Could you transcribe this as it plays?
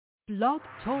Blog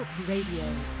Talk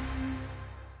Radio.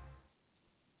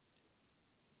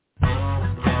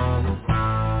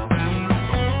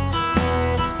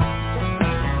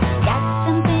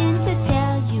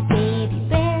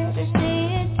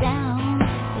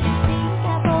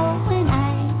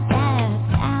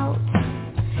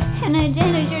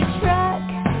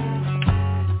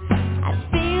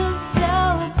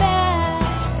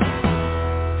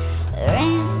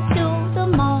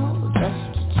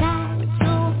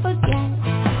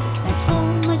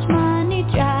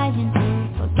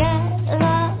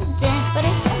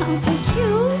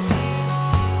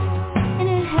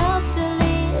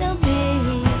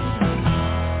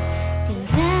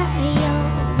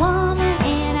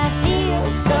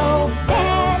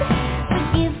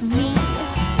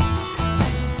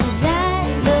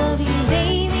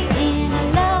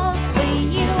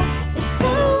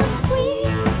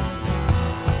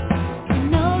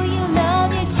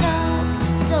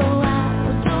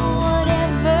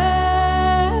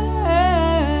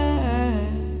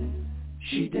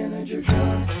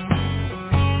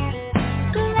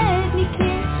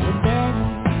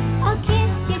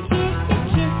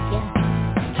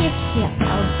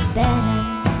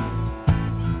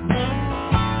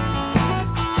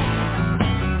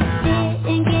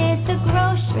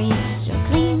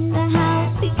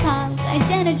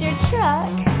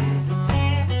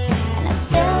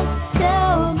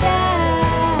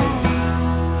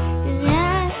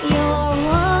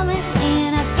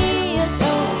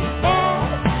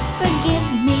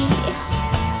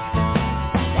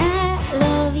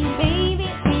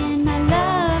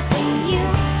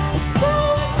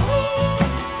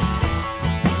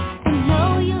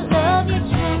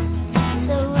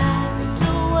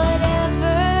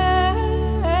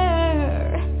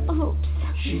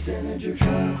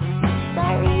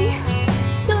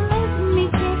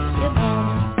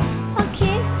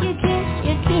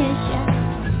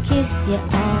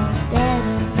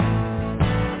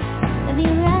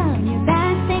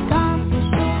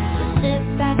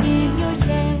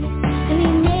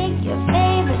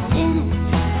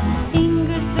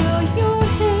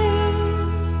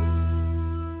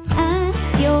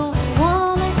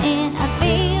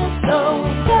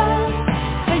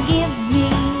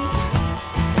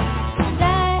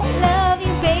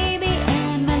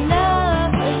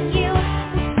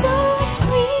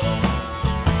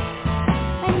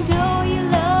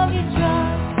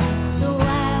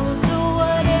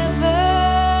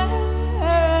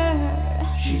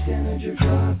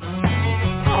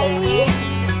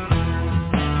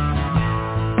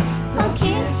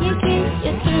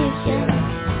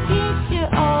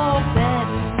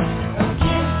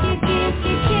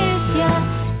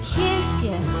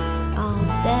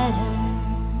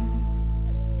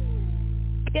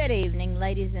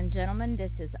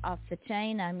 This is Off the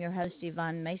Chain. I'm your host,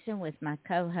 Yvonne Mason, with my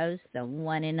co-host, the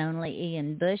one and only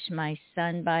Ian Bush, my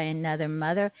son by another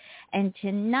mother. And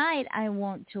tonight I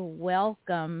want to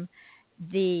welcome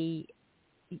the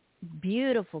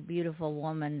beautiful, beautiful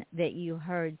woman that you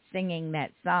heard singing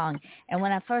that song. And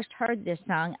when I first heard this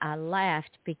song, I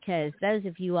laughed because those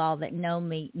of you all that know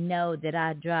me know that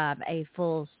I drive a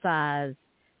full-size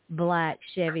black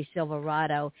Chevy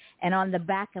Silverado, and on the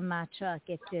back of my truck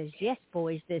it says, "Yes,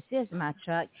 boys, this is my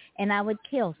truck," and I would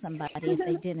kill somebody if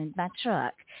they didn't my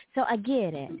truck. So I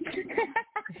get it.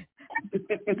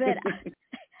 But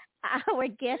our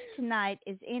guest tonight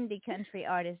is indie country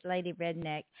artist Lady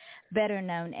Redneck, better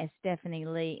known as Stephanie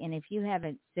Lee, and if you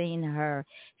haven't seen her,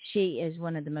 she is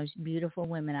one of the most beautiful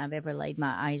women I've ever laid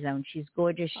my eyes on. She's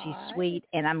gorgeous, she's sweet,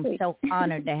 and I'm so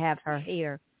honored to have her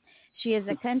here. She is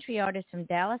a country artist from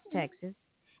Dallas, Texas,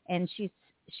 and she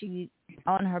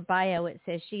on her bio it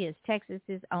says she is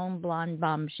Texas's own blonde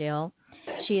bombshell.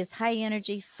 She is high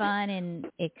energy, fun,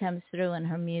 and it comes through in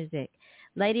her music.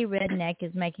 Lady Redneck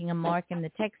is making a mark in the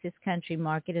Texas country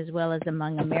market as well as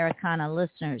among Americana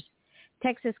listeners.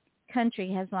 Texas country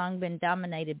has long been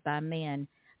dominated by men,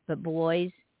 but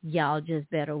boys, y'all just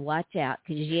better watch out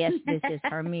because, yes, this is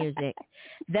her music.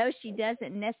 Though she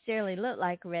doesn't necessarily look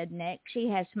like Redneck, she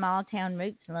has small-town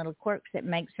roots and little quirks that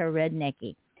makes her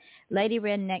rednecky. Lady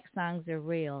Redneck songs are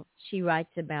real. She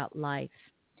writes about life.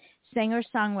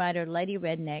 Singer-songwriter Lady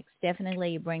Redneck, Stephanie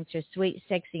Lee, brings her sweet,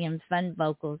 sexy, and fun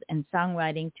vocals and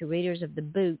songwriting to readers of the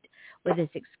boot with this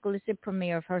exclusive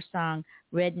premiere of her song,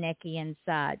 Rednecky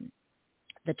Inside.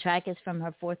 The track is from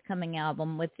her forthcoming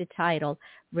album with the title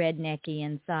Rednecky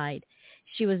Inside.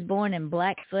 She was born in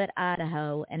Blackfoot,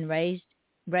 Idaho, and raised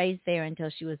there until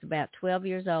she was about 12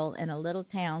 years old in a little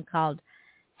town called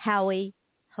Howie,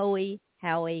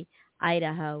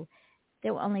 Idaho.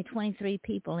 There were only 23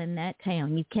 people in that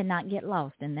town. You cannot get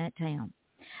lost in that town.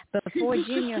 Before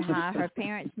junior high, her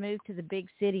parents moved to the big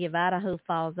city of Idaho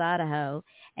Falls, Idaho,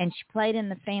 and she played in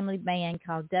the family band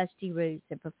called Dusty Roots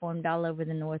that performed all over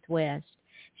the Northwest.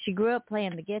 She grew up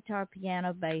playing the guitar,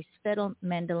 piano, bass, fiddle,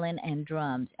 mandolin, and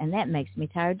drums, and that makes me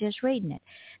tired just reading it.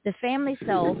 The family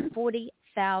sold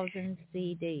 40,000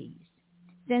 CDs.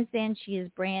 Since then, she has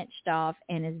branched off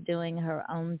and is doing her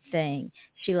own thing.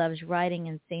 She loves writing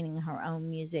and singing her own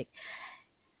music.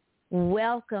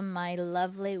 Welcome, my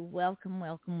lovely,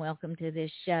 welcome to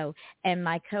this show. And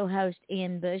my co-host,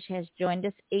 Ian Bush, has joined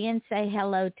us. Ian, say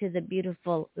hello to the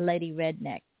beautiful Lady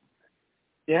Redneck.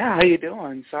 Yeah, how you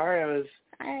doing? Sorry, I was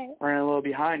running a little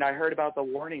behind. I heard about the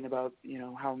warning about,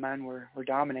 how men were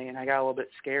dominating. I got a little bit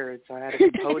scared, so I had to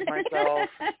compose myself.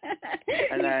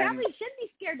 And you probably should be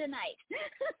scared tonight.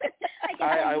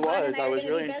 I was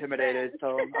really intimidated.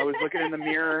 So I was looking in the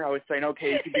mirror. I was saying,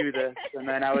 okay, you can do this. And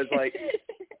then I was like,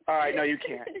 all right, no, you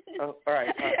can't. Oh, all right,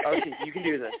 okay, you can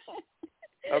do this.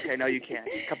 Okay, no, you can't.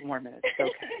 A couple more minutes.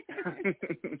 Okay.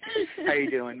 How you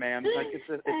doing, ma'am? It's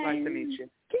nice to meet you.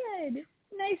 Good.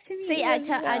 Nice to meet you. See, I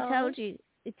told you,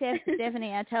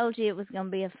 Stephanie, I told you it was going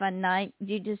to be a fun night.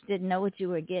 You just didn't know what you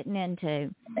were getting into.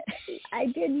 I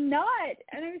did not,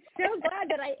 and I'm so glad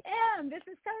that I am. This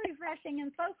is so refreshing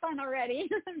and so fun already.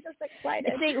 I'm just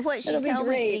excited. See,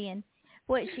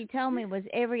 what she told me was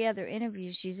every other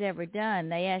interview she's ever done,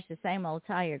 they ask the same old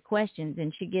tired questions,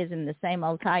 and she gives them the same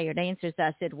old tired answers.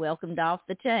 I said, welcome to Off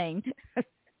the Chain.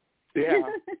 Yeah.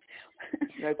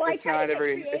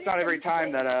 It's not every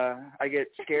time that I get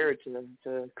scared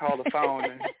to call the phone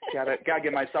and gotta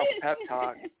give myself a pep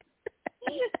talk.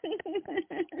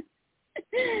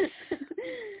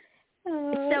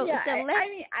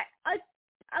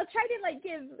 I'll try to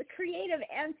give creative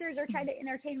answers or try to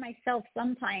entertain myself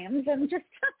sometimes. I'm just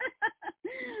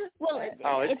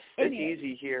it's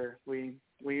easy here. We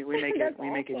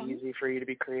make it easy for you to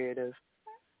be creative.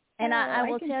 And I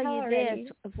will tell you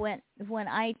this, when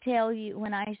I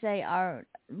say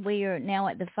we are now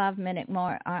at the 5-minute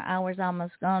mark, our hour's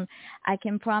almost gone, I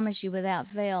can promise you without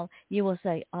fail, you will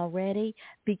say, already?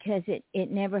 Because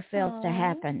it never fails to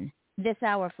happen. This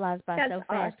hour flies by so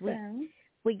fast. Awesome.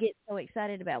 We get so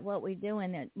excited about what we're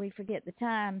doing that we forget the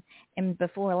time. And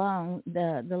before long,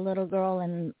 the little girl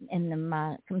in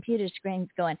my computer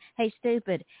screen's going, hey,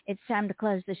 stupid, it's time to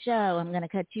close the show. I'm going to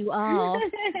cut you off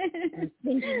and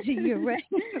send you to your room.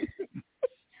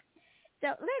 So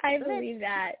I believe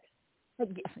that.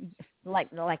 Like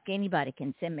anybody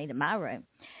can send me to my room.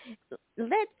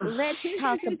 Let's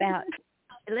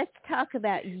talk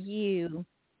about you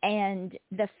and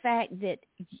the fact that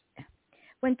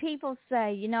when people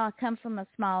say, I come from a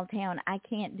small town, I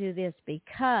can't do this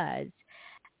because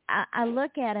I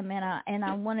look at them and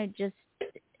I want to just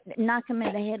knock them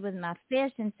in the head with my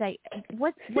fist and say,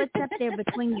 what's up there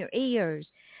between your ears?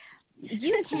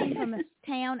 You came from a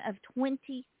town of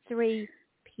 23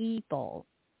 people.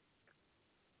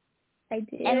 I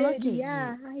did. And look at you.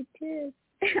 I did.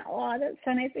 Oh, that's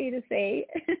so nice of you to say.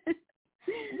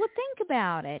 Well, think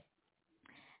about it.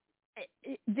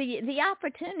 The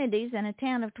opportunities in a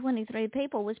town of 23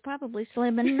 people was probably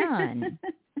slim and none.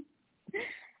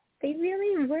 They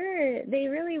really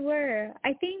were.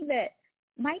 I think that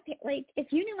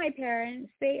if you knew my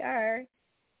parents, they are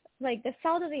like the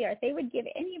salt of the earth. They would give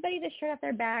anybody the shirt off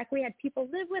their back. We had people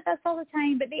live with us all the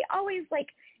time, but they always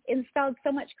installed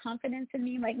so much confidence in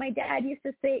me. Like my dad used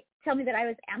to tell me that I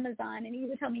was Amazon, and he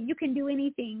would tell me you can do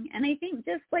anything. And I think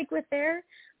just with their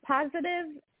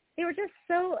positive, they were just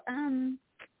so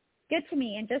good to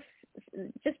me and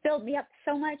just built me up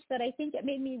so much that I think it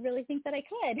made me really think that I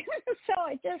could. So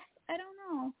I don't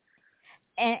know.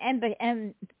 And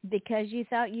because you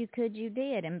thought you could, you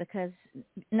did. And because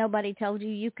nobody told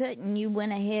you couldn't, you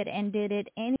went ahead and did it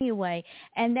anyway.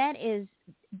 And that is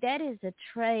a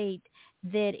trait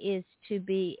that is to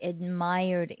be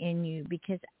admired in you,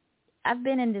 because I've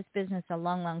been in this business a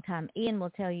long, long time. Ian will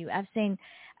tell you, I've seen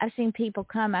people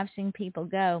come, I've seen people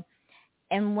go.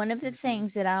 And one of the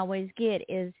things that I always get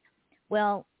is,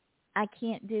 well, I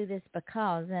can't do this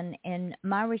because, and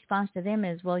my response to them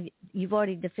is, well, you've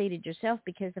already defeated yourself,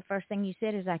 because the first thing you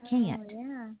said is I can't. Oh,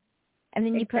 yeah. And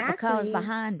then you put because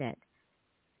behind it.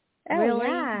 Oh, really?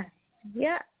 Yeah.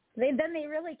 Yeah. They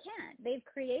really can't. They've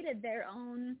created their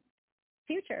own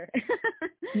future.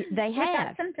 They have. With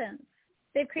that sentence.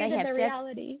 They've created their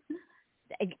reality.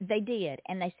 They did,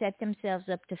 and they set themselves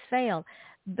up to fail.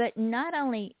 But not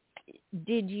only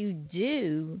did you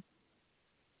do,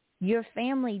 your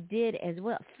family did as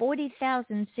well.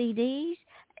 40,000 CDs.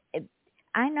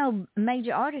 I know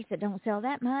major artists that don't sell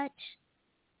that much.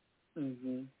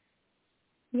 Mhm.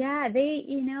 Yeah, they,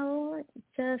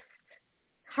 just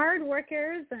hard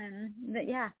workers, and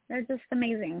yeah, they're just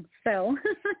amazing. So,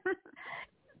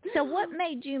 so what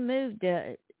made you move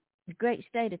to the great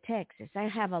state of Texas? I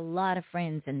have a lot of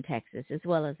friends in Texas as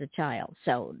well as a child,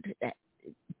 so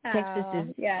Texas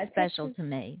is special to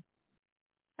me.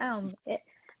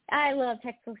 I love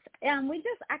Texas. We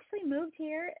just actually moved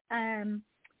here.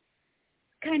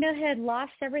 Kind of had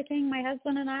lost everything, my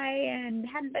husband and I, and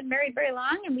hadn't been married very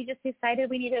long, and we just decided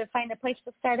we needed to find a place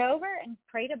to start over, and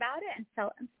prayed about it and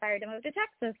felt inspired to move to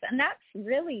Texas. And that's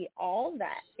really all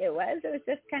that it was. It was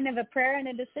just kind of a prayer and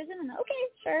a decision, and okay,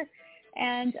 sure.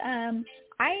 And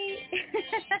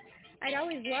I'd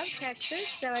always loved Texas,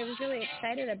 so I was really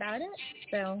excited about it.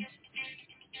 So,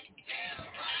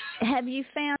 have you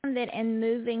found that in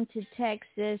moving to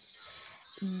Texas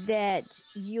that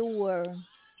your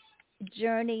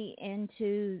journey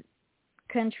into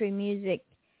country music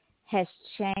has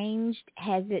changed?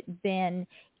 Has it been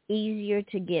easier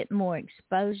to get more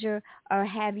exposure, or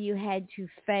have you had to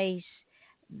face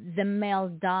the male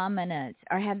dominance,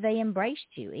 or have they embraced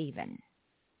you even?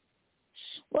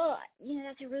 Well,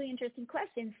 that's a really interesting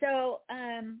question. So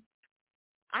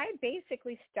I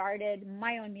basically started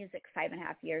my own music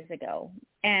 5.5 years ago,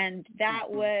 and that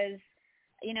was,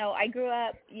 I grew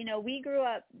up, we grew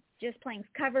up just playing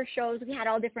cover shows. We had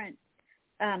all different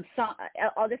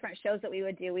shows that we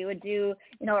would do. We would do,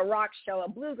 a rock show, a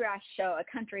bluegrass show, a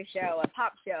country show, a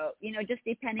pop show, just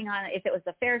depending on if it was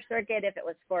the fair circuit, if it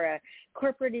was for a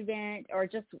corporate event, or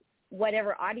just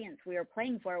whatever audience we were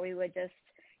playing for. We would just,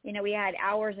 we had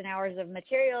hours and hours of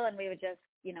material, and we would just,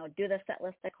 do the set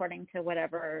list according to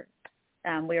whatever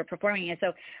we were performing. And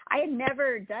so I had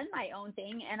never done my own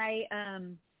thing, and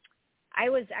I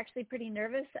was actually pretty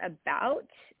nervous about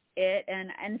it.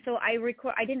 And so I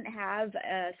didn't have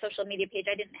a social media page.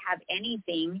 I didn't have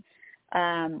anything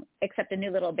except a new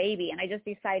little baby. And I just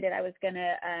decided I was going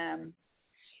to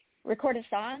record a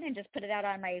song and just put it out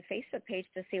on my Facebook page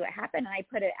to see what happened. And I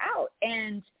put it out,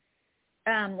 and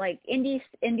like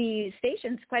indie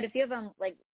stations, quite a few of them,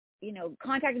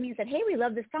 contacted me and said, hey, we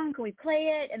love this song. Can we play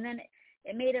it? And then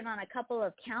it made it on a couple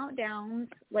of countdowns,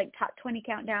 like top 20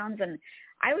 countdowns. And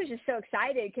I was just so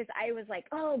excited because I was like,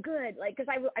 oh, good. Because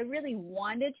I really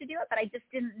wanted to do it, but I just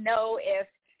didn't know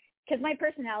because my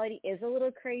personality is a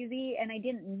little crazy, and I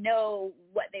didn't know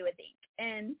what they would think.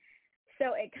 And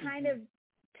so it kind of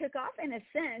took off in a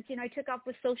sense. I took off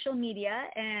with social media,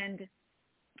 and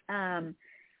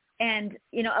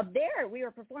up there we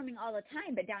were performing all the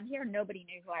time, but down here nobody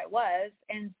knew who I was.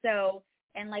 And so,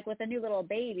 and like with a new little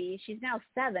baby, she's now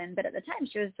 7, but at the time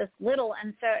she was just little.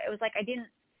 And so it was like I didn't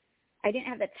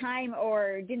have the time,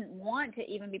 or didn't want to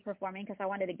even be performing, because I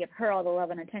wanted to give her all the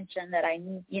love and attention that I,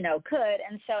 could.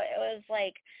 And so it was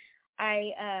like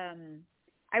I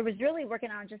was really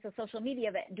working on just the social media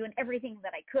of it and doing everything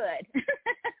that I could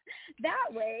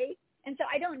that way. And so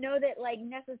I don't know that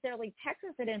necessarily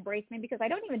Texas had embraced me, because I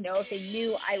don't even know if they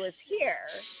knew I was here,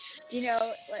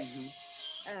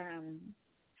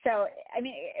 So, I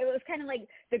mean, it was kind of like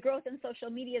the growth in social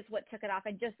media is what took it off.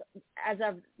 And just as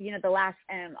of, the last,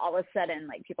 all of a sudden,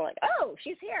 people are like, oh,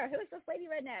 she's here. Who is this lady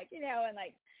Redneck? And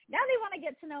now they want to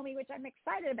get to know me, which I'm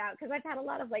excited about, because I've had a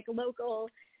lot of local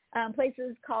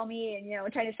places call me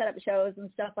and, trying to set up shows and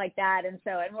stuff like that. And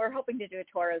so, and we're hoping to do a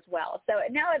tour as well. So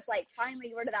now it's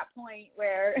finally we're to that point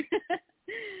where,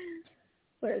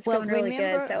 where it's going really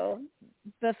good. So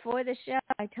before the show,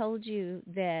 I told you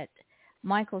that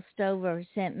Michael Stover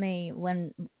sent me,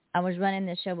 when I was running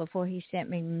the show before, he sent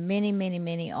me many, many,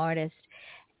 many artists,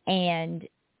 and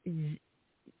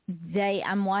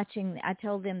I'm watching. I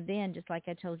told them then, just like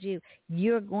I told you,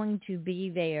 you're going to be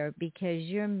there because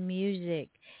your music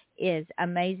is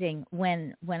amazing.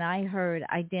 When I heard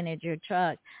I Dented Your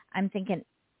Truck, I'm thinking,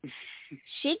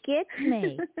 she gets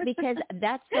me, because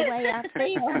that's the way I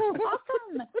feel.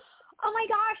 Awesome. Oh my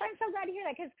gosh, I'm so glad to hear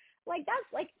that, because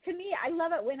that's to me, I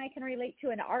love it when I can relate to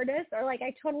an artist, or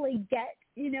I totally get,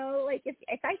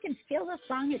 if I can feel the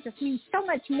song, it just means so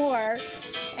much more.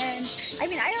 And I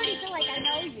mean, I already feel like I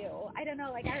know you. I don't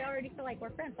know, I already feel like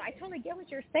we're friends. So I totally get what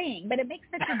you're saying, but it makes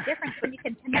such a difference when you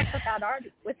can connect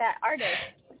with that artist.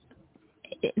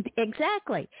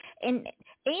 Exactly. And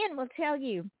Ian will tell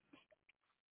you,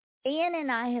 Ian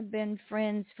and I have been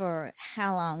friends for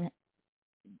how long?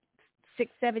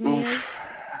 6-7 years?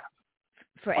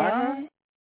 Forever?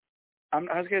 I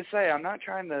was gonna say, I'm not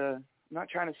trying to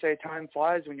say time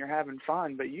flies when you're having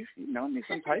fun, but you've known me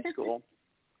since high school.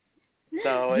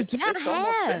 So it's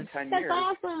almost been 10 years.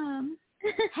 That's awesome.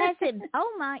 Has it?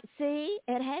 Oh my! See,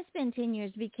 it has been 10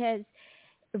 years, because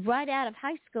right out of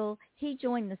high school he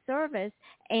joined the service,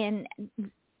 and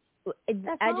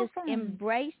I just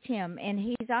embraced him, and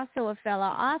he's also a fellow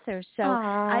author. So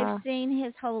I've seen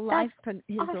his whole life,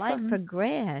 life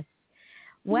progress.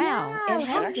 Wow, it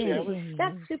has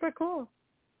that's super cool.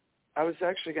 I was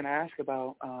actually going to ask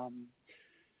about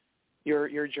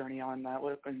your journey on that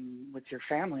with your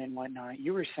family and whatnot.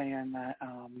 You were saying that,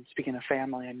 speaking of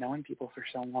family and knowing people for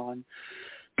so long,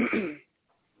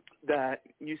 that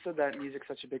you said that music's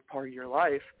such a big part of your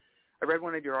life. I read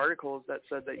one of your articles that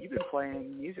said that you've been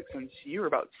playing music since you were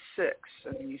about 6,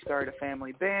 and you started a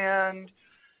family band.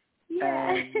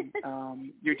 Yeah.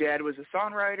 And your dad was a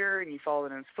songwriter, and you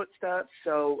followed in his footsteps.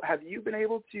 So have you been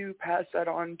able to pass that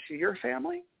on to your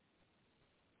family?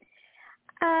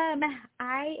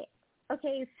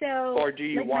 So... Or do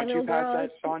you want to pass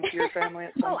that on to your family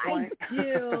at some point?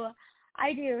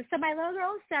 I do. So my little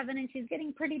girl is 7, and she's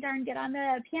getting pretty darn good on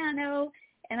the piano.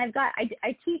 And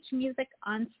I teach music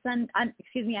on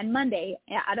Monday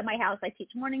out of my house. I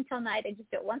teach morning till night. I just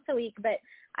do it once a week. But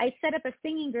I set up a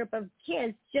singing group of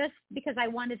kids just because I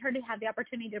wanted her to have the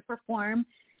opportunity to perform.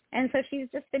 And so she's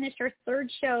just finished her 3rd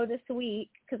show this week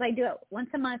because I do it once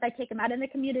a month. I take them out in the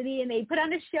community, and they put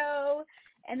on a show.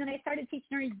 And then I started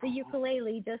teaching her the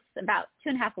ukulele just about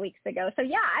 2.5 weeks ago. So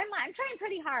yeah, I'm trying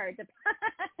pretty hard to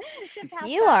pass.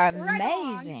 You are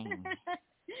amazing.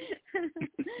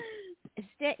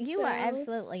 You are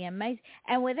absolutely amazing.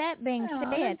 And with that being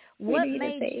said, what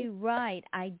made you write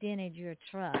 "I Dented Your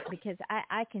Truck"? Because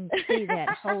I can see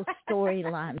that whole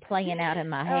storyline playing out in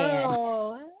my head.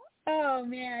 Oh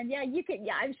man, yeah, you can.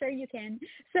 Yeah, I'm sure you can.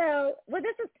 So,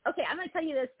 this is okay. I'm going to tell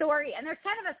you the story, and there's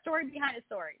kind of a story behind a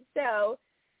story. So,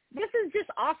 this is just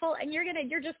awful, and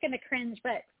you're just gonna cringe.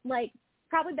 But like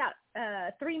probably about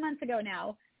 3 months ago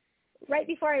now, right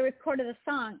before I recorded the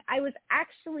song, I was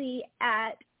actually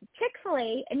at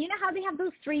Chick-fil-A, and you know how they have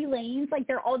those 3 lanes, like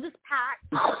they're all just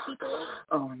packed with people.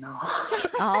 Oh no!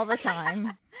 All the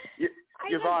time.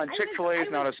 Yvonne, Chick-fil-A is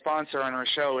not a sponsor on our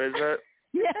show, is it?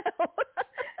 No.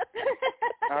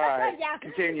 All right. Yeah,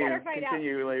 continue,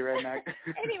 Lady Redneck.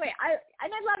 Anyway, I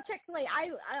love Chick-fil-A.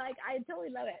 I totally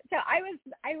love it. So I was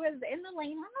in the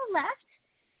lane on the left,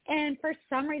 and for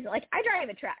some reason, like I drive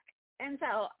a truck, and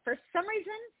so for some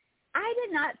reason, I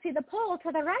did not see the pole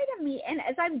to the right of me. And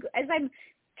as I'm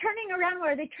turning around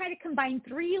where they try to combine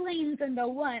 3 lanes into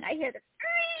one, I hear the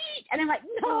screech, and I'm like,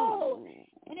 no!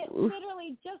 And it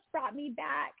literally just brought me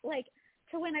back, like,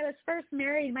 to when I was first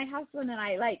married, my husband and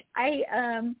I,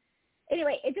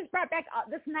 anyway, it just brought back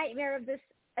this nightmare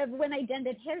of when I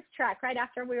dented his truck right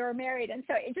after we were married. And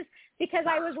so it just, because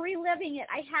I was reliving it,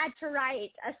 I had to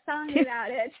write a song about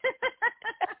it.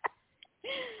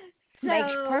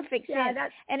 Makes perfect sense.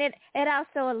 And it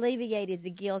also alleviated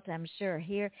the guilt, I'm sure.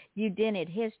 Here, you dented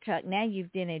his truck. Now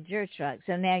you've dented your truck.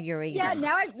 So now you're even. Yeah,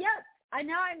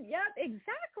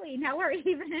 exactly. Now we're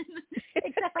even.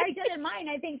 Except I did mine,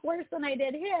 I think, worse than I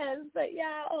did his. But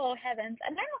yeah, oh heavens.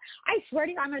 And I swear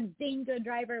to you, I'm a dang good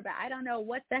driver, but I don't know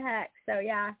what the heck. So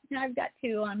yeah, now I've got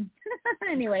 2 on.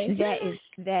 Anyway.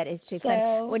 That is too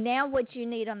funny. Well, now what you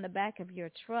need on the back of your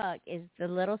truck is the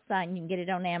little sign. You can get it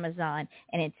on Amazon,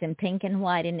 and it's in pink and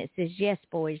white, and it says, "Yes,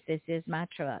 boys, this is my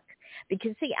truck."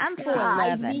 Because see, I'm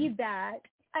 4'11". I need that.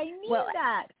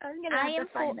 That. I'm gonna have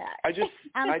to find that. I just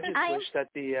wish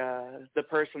that the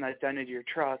person that dented your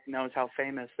truck knows how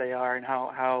famous they are and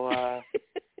how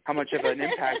much of an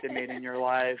impact it made in your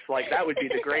life. Like that would be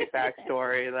the great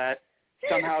backstory. That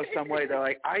somehow, some way, they're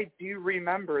like, I do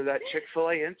remember that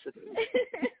Chick-fil-A incident.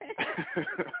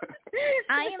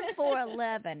 I am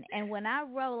 4'11", and when I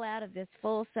roll out of this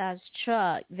full-size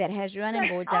truck that has running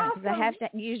boards on it, because I have to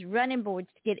use running boards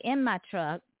to get in my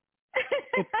truck.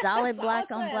 It's solid black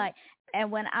on black.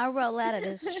 And when I roll out of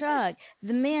this truck,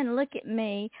 the men look at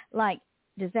me like,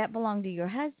 does that belong to your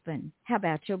husband? How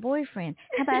about your boyfriend?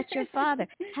 How about your father?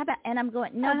 And I'm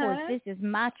going, no, boys, this is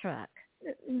my truck.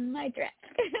 My truck.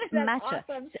 That's my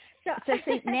awesome. truck. So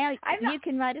see, now you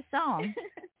can write a song.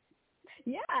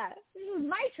 Yeah, this is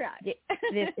my truck.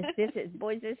 This is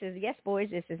boys. This is yes, boys.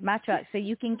 This is my truck. So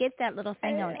you can get that little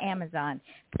thing on Amazon.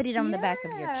 Put it on the back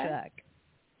of your truck.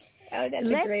 Oh, that's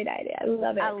a great idea. I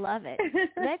love it. I love it.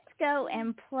 Let's go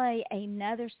and play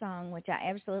another song, which I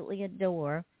absolutely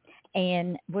adore,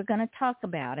 and we're going to talk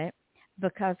about it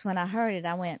because when I heard it,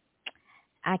 I went,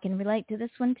 I can relate to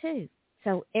this one too.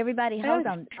 So everybody, hold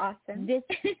on. Awesome. This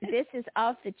is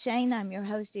Off the Chain. I'm your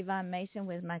host, Yvonne Mason,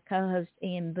 with my co-host,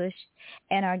 Ian Bush,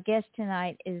 and our guest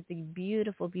tonight is the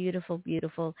beautiful, beautiful,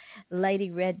 beautiful Lady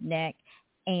Redneck.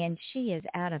 And she is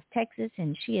out of Texas,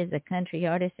 and she is a country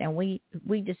artist, and we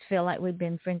just feel like we've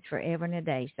been friends forever and a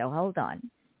day. So hold on.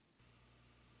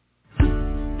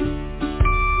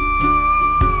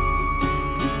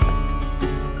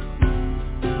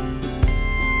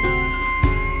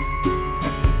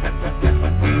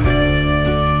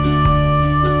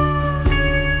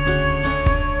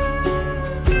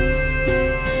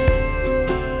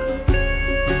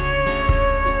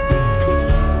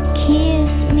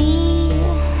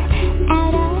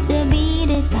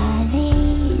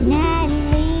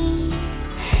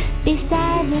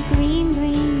 beside the green,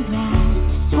 green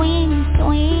grass. Swing,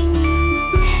 swing,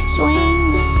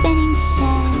 swing the spinning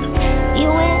shaft. You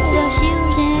wear those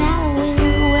shoes and I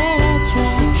will wear that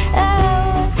track.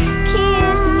 Oh,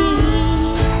 kiss me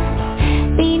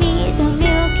beneath the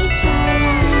milky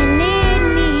twilight. Lead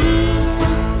me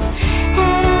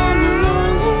out on the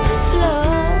moonlit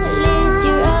floor. Lift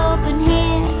your open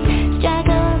hand, strike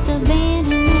up the band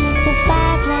and make the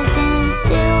fireflies dance.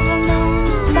 Silver moon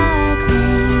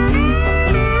sparkling.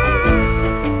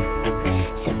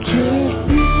 So kiss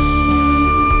me.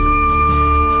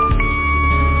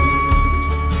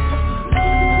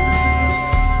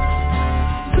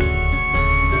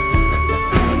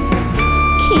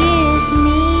 Kiss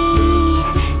me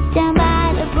down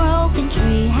by the broken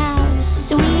tree house.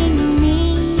 Swing me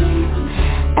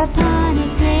upon a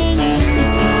swinging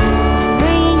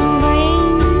bring,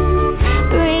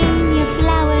 bring your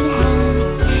flowered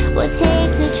hat. We'll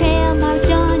take the trail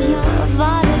marked on your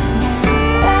father's map.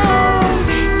 Oh,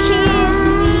 kiss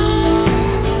me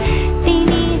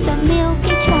beneath the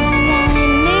milky twilight.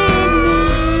 Lead me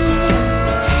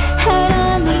out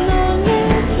on the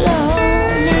moonlit floor.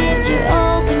 Lift your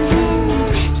open hand,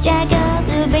 strike up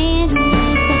the band and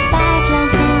make the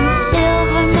fireflies dance.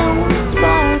 Silver moon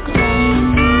sparkling.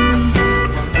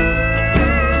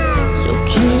 So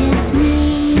kiss me.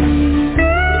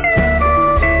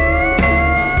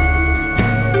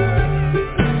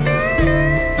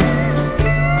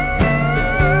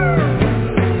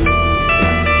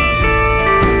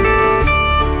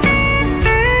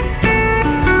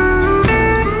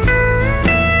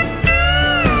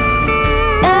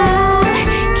 Oh,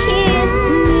 kiss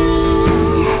me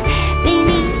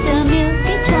beneath the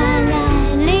milky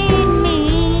twilight. Lead me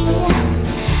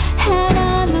out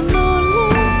on the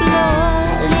moonlit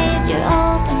floor. Lift your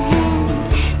open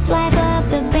hand, swipe up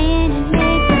the band and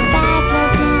make the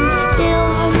fireflies dance.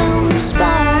 Silver moon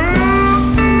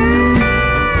sparkling.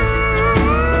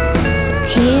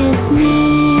 Kiss me.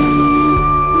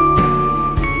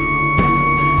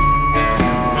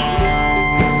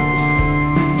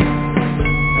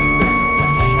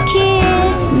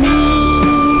 Kiss me.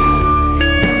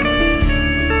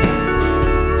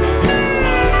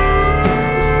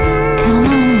 Come on.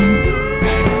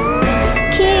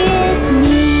 Kiss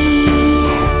me.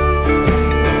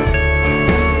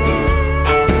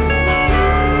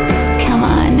 Come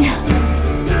on.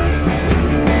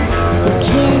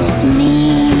 Kiss me.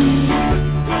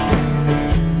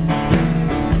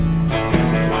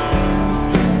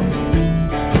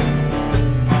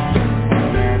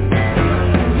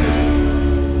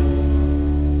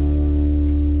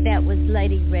 That was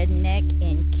Lady Redneck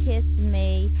in Kiss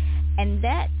Me. And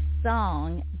that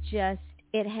song just,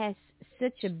 it has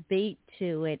such a beat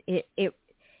to it. It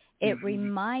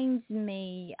reminds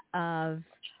me of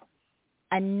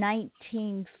a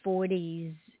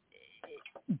 1940s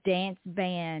dance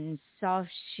band, soft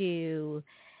shoe.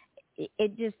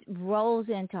 It just rolls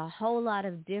into a whole lot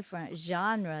of different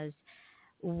genres.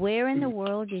 Where in the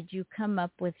world did you come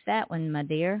up with that one, my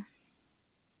dear?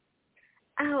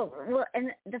 Oh, well,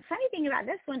 and the funny thing about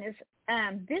this one is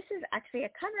this is actually a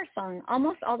cover song.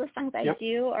 Almost all the songs I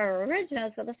do are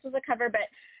original, so this was a cover, but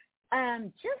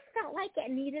just felt like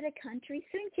it needed a country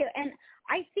swing to it. And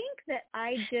I think that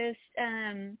I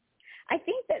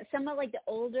think that some of like the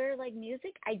older like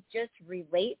music, I just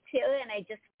relate to it and I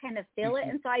just kind of feel it.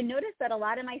 And so I noticed that a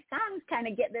lot of my songs kind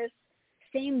of get this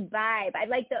same vibe. I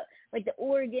like the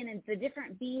organ and the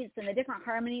different beats and the different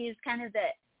harmonies kind of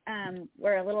that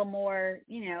were a little more,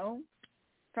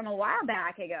 from a while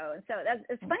back ago. And so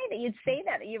it's funny that you'd say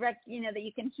that that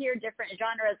you can hear different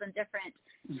genres and different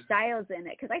styles in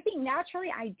it. Because I think naturally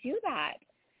I do that.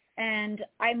 And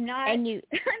I'm not, I'm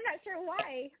not sure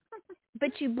why.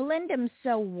 But you blend them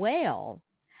so well.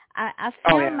 I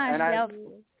found myself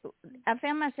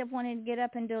wanting to get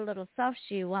up and do a little soft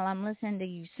shoe while I'm listening to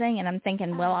you sing, and I'm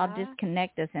thinking, well, I'll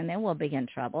disconnect us and then we'll be in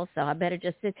trouble. So I better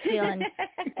just sit still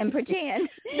and pretend.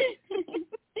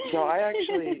 So I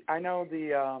know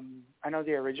the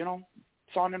original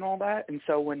song and all that, and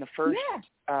so when the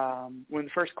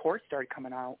first chorus started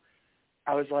coming out,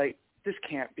 I was like, this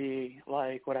can't be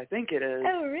like what I think it is.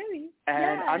 Oh, really?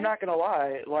 And I'm not gonna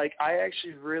lie, like I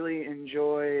actually really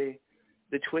enjoy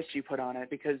the twist you put on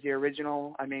it, because the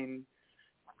original, I mean,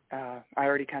 I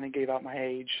already kind of gave out my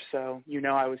age, so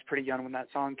I was pretty young when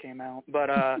that song came out. But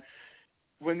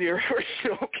when the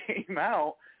original came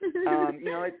out,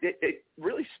 it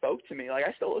really spoke to me. Like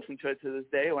I still listen to it to this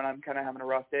day when I'm kind of having a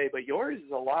rough day. But yours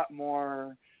is a lot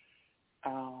more.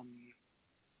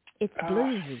 It's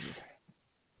bluesy.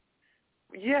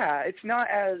 Yeah, it's not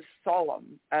as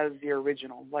solemn as the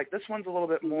original. Like this one's a little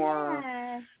bit more.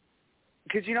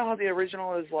 because you know how the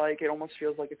original is like, it almost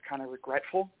feels like it's kind of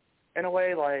regretful in a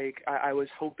way. Like I was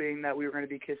hoping that we were going to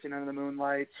be kissing under the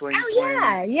moonlight, swing.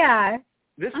 Yeah.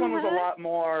 This one was a lot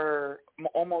more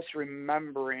almost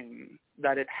remembering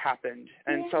that it happened,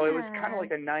 and so it was kind of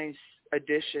like a nice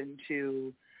addition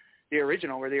to the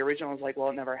original, where the original was like, well,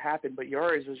 it never happened, but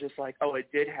yours was just like, oh,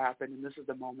 it did happen, and this is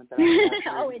the moment that I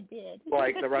captured, it did.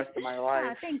 like the rest of my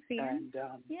life. Thanks, Ian.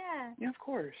 And yeah, of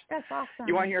course. That's awesome.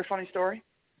 You want to hear a funny story?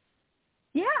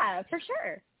 Yeah, for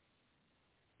sure.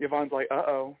 Yvonne's like,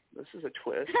 uh-oh, this is a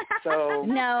twist. So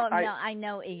No, I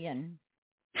know Ian.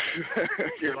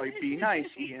 You're like, be nice,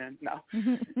 Ian. No.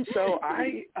 So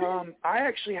I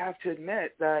actually have to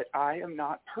admit that I am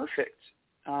not perfect.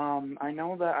 I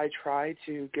know that I try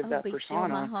to give that persona.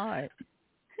 My heart.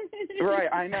 Right,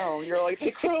 I know. You're like,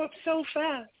 they grew up so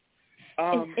fast.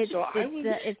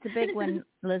 It's the big one,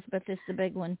 Elizabeth. It's the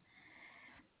big one.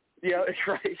 Yeah, it's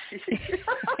right.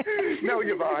 No,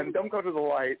 Yvonne, don't go to the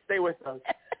light. Stay with us.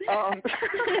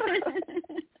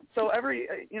 So I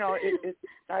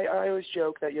always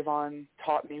joke that Yvonne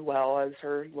taught me well as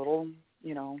her little,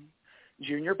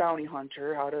 junior bounty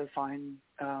hunter how to find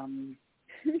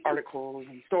articles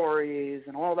and stories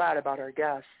and all that about our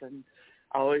guests. And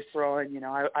I always throw in,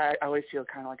 I always feel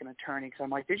kind of like an attorney, because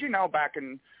I'm like, did you know back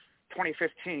in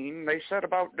 2015 they said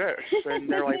about this? And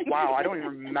they're like, wow, I don't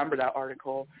even remember that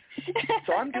article.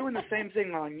 So I'm doing the same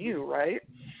thing on you, right?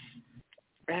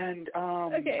 And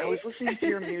I was listening to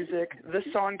your music. This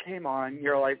song came on.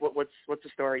 You're like, what's the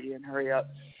story, Ian? Hurry up.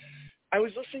 I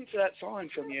was listening to that song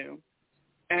from you,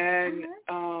 and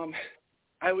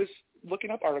I was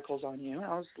looking up articles on you.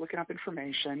 I was looking up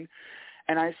information,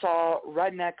 and I saw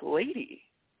Redneck Lady,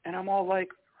 and I'm all like,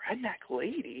 Redneck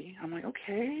Lady? I'm like,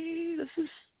 okay, this is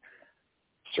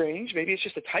strange. Maybe it's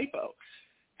just a typo.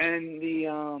 And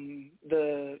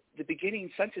the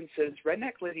beginning sentence says,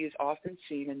 Redneck Lady is often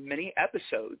seen in many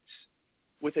episodes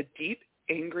with a deep,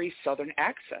 angry Southern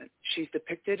accent. She's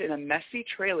depicted in a messy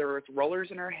trailer with rollers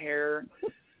in her hair,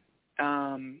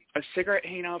 a cigarette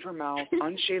hanging out of her mouth,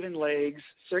 unshaven legs,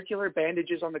 circular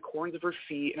bandages on the corns of her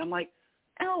feet. And I'm like,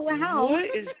 oh, wow.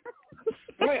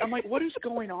 I'm like, what is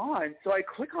going on? So I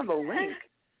click on the link,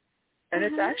 and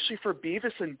it's actually for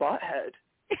Beavis and Butthead.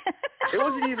 It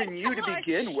wasn't even you to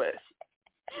begin with.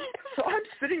 So I'm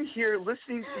sitting here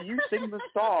listening to you sing the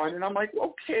song, and I'm like,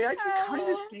 okay, I can kind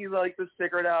of see, like, the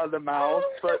cigarette out of the mouth,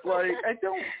 but, like, I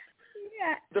don't.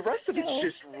 Yeah. The rest of it's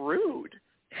just rude.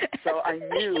 So I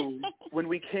knew when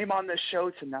we came on the show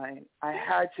tonight, I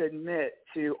had to admit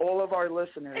to all of our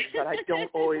listeners that I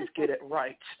don't always get it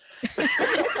right.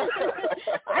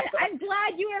 I'm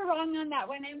glad you were wrong on that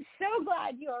one. I'm so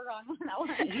glad you were wrong on that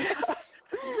one. Yeah.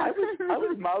 I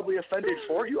was mildly offended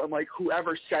for you. I'm like,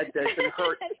 whoever said this and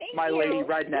hurt my lady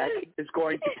Redneck is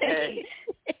going to pay.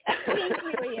 Thank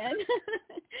you, Ian.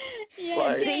 Yeah,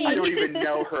 like, I don't even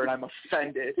know her, and I'm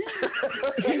offended.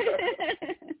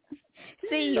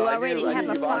 See, you already have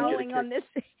a following on this.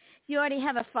 You already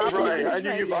have a following. Right, I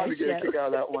knew Yvonne would get a kick out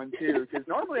of that one, too, because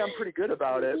normally I'm pretty good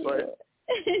about it, but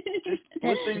just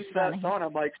listening to that song,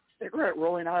 I'm like, cigarette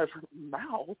rolling out of her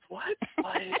mouth? What?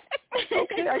 Like,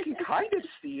 okay, I can kind of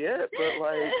see it, but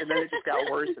like, and then it just got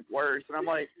worse and worse, and I'm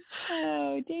like,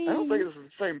 oh, dang. I don't think it's the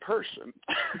same person.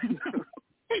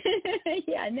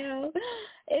 Yeah, no,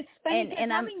 it's funny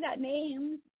and having that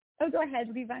name. Oh, go ahead,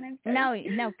 Yvonne.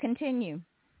 No, continue.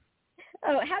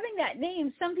 Oh, having that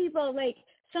name, some people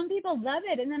love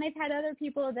it, and then I've had other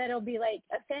people that'll be like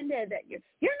offended that you're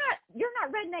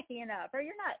not rednecky enough, or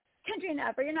you're not country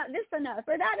enough, or you're not this enough,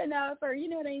 or that enough, or you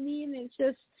know what I mean? It's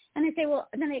just, and I say, well,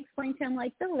 and then I explain to them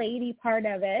like the lady part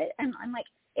of it, and I'm like,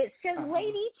 it says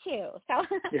lady too, so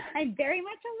yeah. I'm very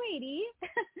much a lady,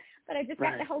 but I just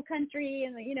got the whole country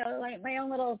and like my own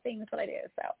little things that I do.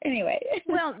 So anyway,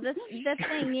 well, the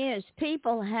thing is,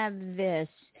 people have this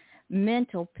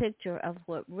mental picture of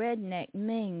what redneck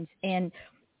means, and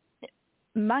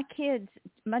my kids,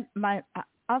 my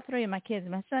all three of my kids,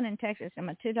 my son in Texas and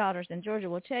my two daughters in Georgia,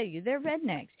 will tell you they're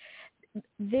rednecks.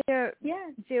 They're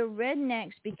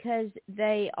rednecks because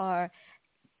they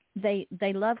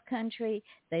love country,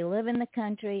 they live in the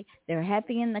country, they're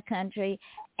happy in the country,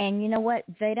 and you know what?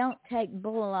 They don't take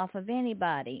bull off of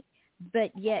anybody.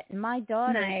 But yet my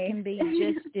daughters can be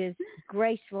just as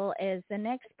graceful as the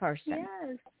next person.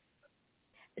 Yes.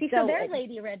 So they're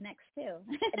lady rednecks too.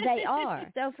 They are.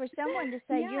 So for someone to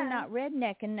say you're not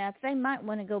redneck enough, they might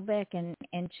want to go back and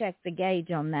check the gauge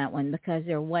on that one, because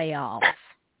they're way off.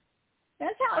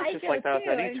 That's how I just feel like that too.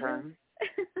 with any term.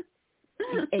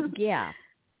 Yeah.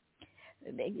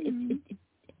 They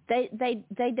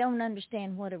don't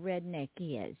understand what a redneck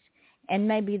is. And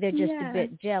maybe they're just a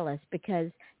bit jealous because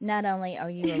not only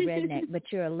are you a redneck, but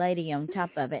you're a lady on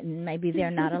top of it, and maybe they're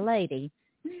not a lady.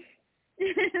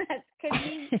 That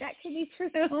could be true.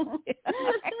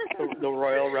 The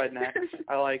Royal Rednecks.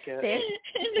 I like it.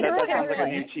 That sounds like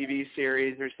a new TV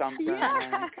series or something.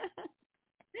 Yeah.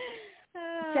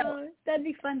 So that'd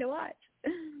be fun to watch.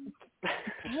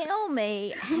 Tell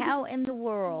me how in the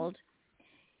world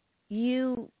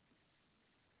you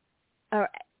are,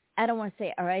 I don't want to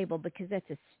say are able because that's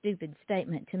a stupid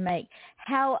statement to make.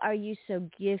 How are you so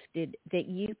gifted that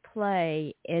you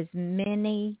play as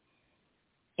many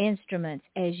instruments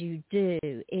as you do?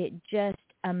 It just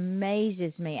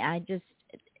amazes me.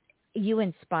 You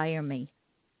inspire me.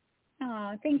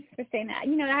 Oh, thanks for saying that.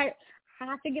 You know, I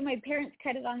have to give my parents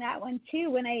credit on that one too.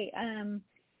 When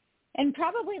and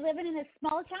probably living in a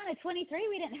small town at 23,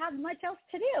 we didn't have much else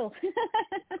to do.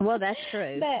 Well, that's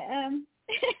true.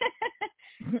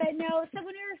 But no, so when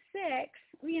we were 6,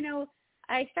 you know,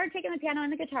 I started taking the piano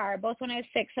and the guitar, both when I was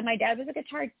 6. So my dad was a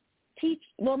guitar teacher.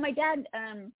 Well, my dad,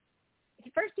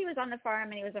 first he was on the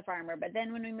farm and he was a farmer. But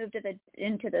then when we moved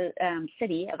into the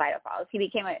city of Idaho Falls,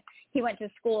 he went to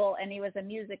school and he was a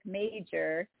music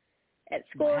major at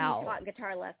school. Wow. And he taught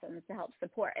guitar lessons to help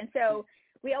support. And so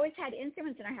we always had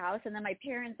instruments in our house. And then my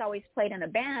parents always played in a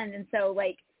band. And so,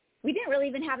 like, we didn't really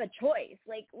even have a choice.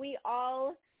 Like,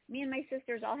 me and my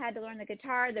sisters all had to learn the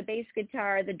guitar, the bass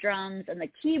guitar, the drums, and the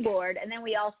keyboard. And then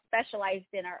we all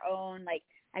specialized in our own. Like,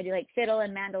 I do, like, fiddle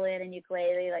and mandolin and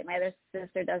ukulele. Like, my other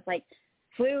sister does, like,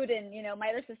 flute. And, you know, my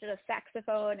other sister does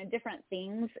saxophone and different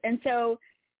things. And so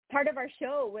part of our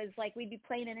show was, like, we'd be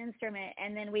playing an instrument,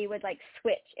 and then we would, like,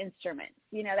 switch instruments.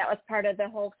 You know, that was part of the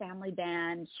whole family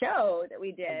band show that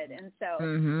we did. And so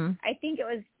I think it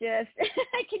was just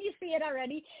 – can you see it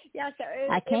already? Yeah, so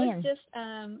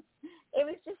it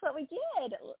was just what we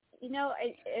did. You know,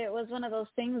 it was one of those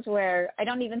things where I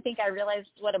don't even think I realized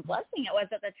what a blessing it was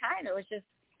at the time. It was just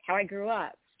how I grew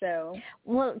up. So,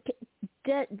 well,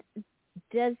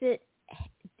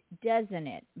 doesn't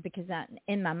it? Because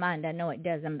in my mind, I know it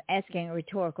does. I'm asking a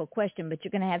rhetorical question, but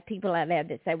you're going to have people out there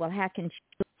that say, well, how can she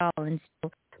do it all and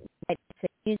still write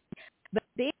music? But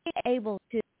being able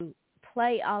to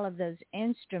play all of those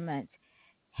instruments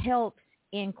helps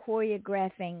in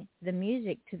choreographing the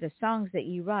music to the songs that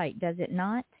you write, does it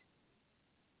not?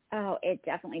 Oh, it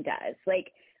definitely does.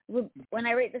 Like, when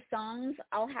I write the songs,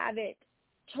 I'll have it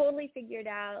totally figured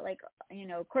out, like, you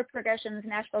know, chord progressions,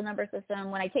 Nashville number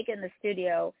system. When I take it in the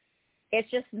studio, it's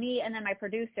just me and then my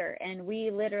producer, and we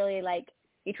literally, like,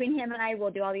 between him and I will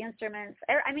do all the instruments.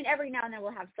 I mean, every now and then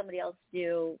we'll have somebody else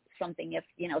do something, if,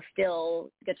 you know,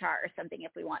 still guitar or something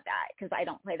if we want that, because I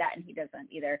don't play that and he doesn't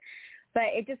either. But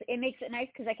it makes it nice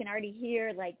because I can already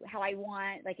hear, like, how I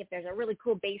want, like, if there's a really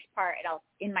cool bass part,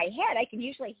 in my head, I can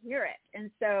usually hear it. And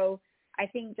so I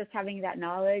think just having that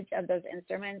knowledge of those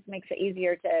instruments makes it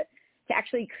easier to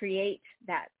actually create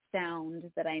that sound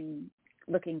that I'm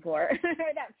looking for,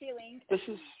 that feeling. This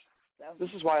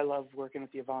is why I love working with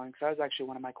Yvonne, because that was actually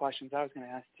one of my questions I was going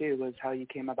to ask too, was how you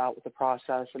came about with the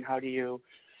process, and how do you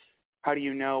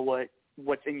know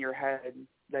what's in your head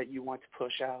that you want to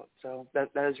push out. So that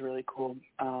is really cool.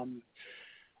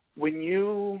 When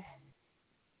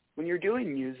you're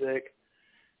doing music,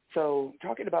 so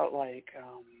talking about, like,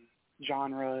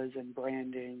 genres and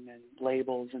branding and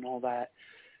labels and all that,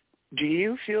 do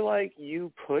you feel like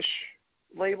you push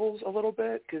labels a little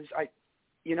bit? Because I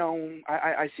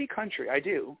see country, I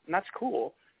do, and that's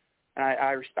cool, and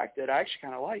I respect it. I actually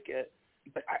kind of like it,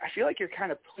 but I feel like you're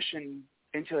kind of pushing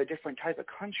into a different type of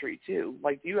country too.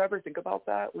 Like, do you ever think about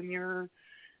that when you're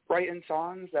writing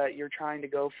songs, that you're trying to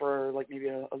go for, like, maybe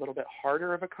a little bit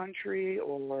harder of a country,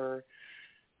 or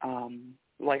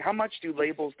like, how much do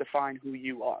labels define who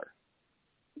you are?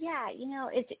 Yeah, you know,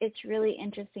 it's really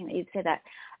interesting that you'd say that.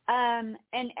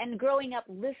 And growing up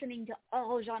listening to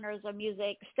all genres of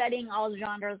music, studying all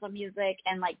genres of music,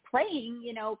 and, like, playing,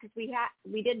 you know, because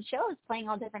we did shows playing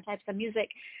all different types of music.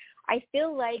 I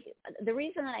feel like the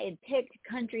reason that I had picked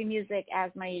country music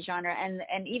as my genre,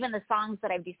 and even the songs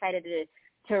that I've decided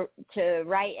to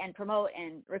write and promote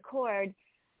and record,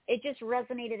 it just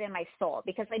resonated in my soul,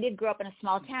 because I did grow up in a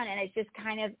small town, and it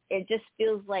just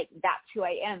feels like that's who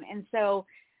I am. And so,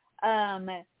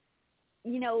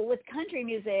 you know, with country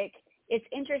music, it's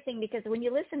interesting because when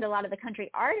you listen to a lot of the country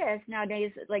artists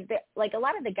nowadays, like a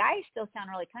lot of the guys still sound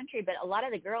really country, but a lot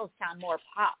of the girls sound more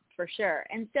pop for sure.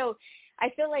 And so I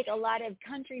feel like a lot of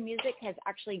country music has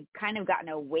actually kind of gotten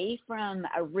away from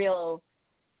a real,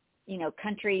 you know,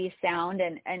 country sound,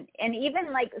 and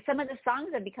even, like, some of the songs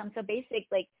have become so basic.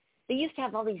 Like, they used to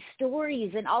have all these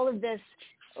stories and all of this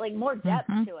like more depth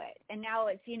to it. And now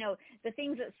it's, the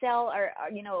things that sell are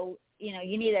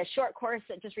you need a short chorus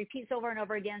that just repeats over and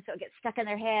over again, so it gets stuck in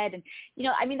their head. And,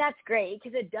 that's great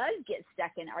because it does get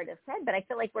stuck in artists' head, but I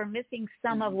feel like we're missing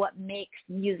some of what makes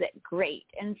music great.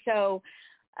 And so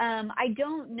I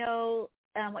don't know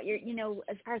what you're,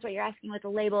 as far as what you're asking with the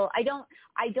label, I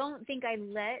don't think I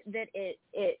let that it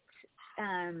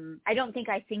I don't think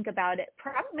I think about it,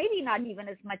 probably maybe not even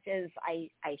as much as I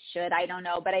should. I don't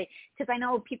know, but because I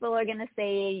know people are going to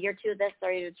say you're to this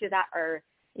or you're to that, or,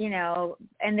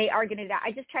 and they are going to do that.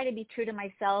 I just try to be true to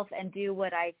myself and do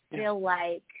what I feel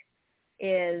like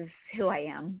is who I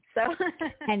am. So,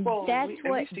 and that's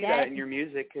we see that in your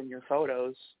music and your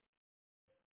photos.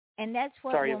 And that's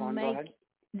what Sorry, will Yvonne, make, go ahead.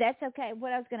 That's okay.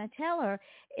 What I was going to tell her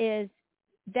is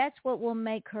that's what will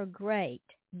make her great,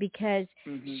 because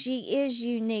she is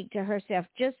unique to herself,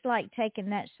 just like taking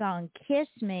that song Kiss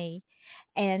Me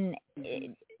and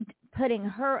putting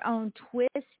her own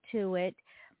twist to it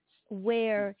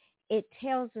where it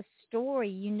tells a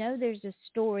story. There's a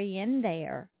story in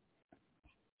there,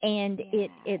 and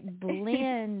it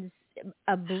blends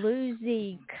a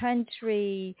bluesy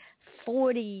country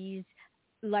 40s,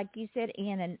 like you said,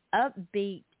 in an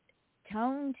upbeat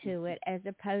tone to it, as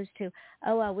opposed to,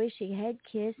 oh, I wish he had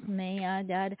kissed me.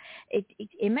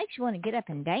 It makes you want to get up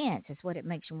and dance. Is what it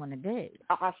makes you want to do.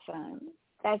 Awesome.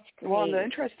 That's great. Well, and the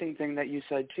interesting thing that you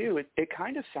said too, it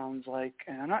kind of sounds like,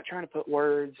 and I'm not trying to put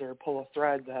words or pull a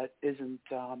thread that isn't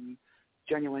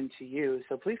genuine to you,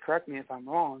 so please correct me if I'm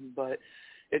wrong, but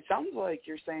it sounds like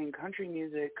you're saying country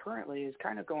music currently is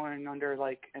kind of going under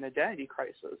like an identity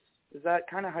crisis. Is that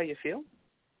kind of how you feel?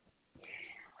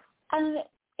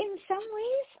 In some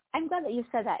ways, I'm glad that you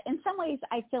said that. In some ways,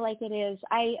 I feel like it is.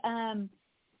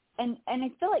 And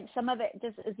I feel like some of it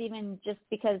just is even just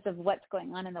because of what's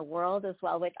going on in the world as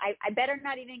well, which I better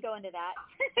not even go into that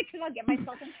because I'll get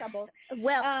myself in trouble.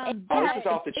 Well, this is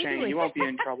off the chain. You won't be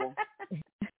in trouble.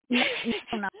 No,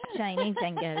 not the chain.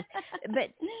 Anything goes.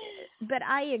 But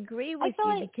I agree with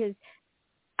you because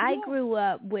I grew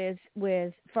up with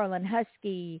Ferlin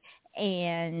Husky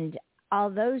and all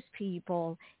those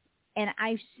people, and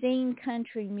I've seen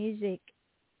country music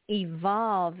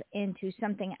evolve into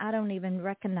something I don't even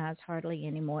recognize hardly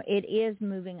anymore. It is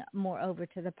moving more over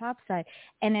to the pop side.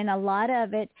 And in a lot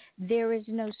of it, there is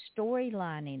no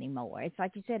storyline anymore. It's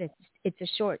like you said, it's a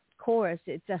short chorus.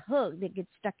 It's a hook that gets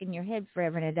stuck in your head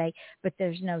forever and a day, but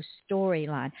there's no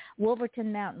storyline.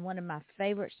 Wolverton Mountain, one of my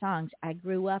favorite songs I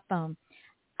grew up on.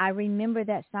 I remember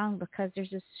that song because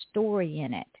there's a story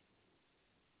in it.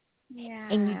 Yeah.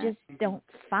 And you just don't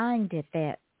find it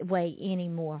that way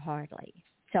anymore hardly.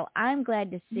 So I'm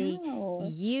glad to see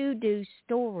you do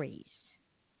stories.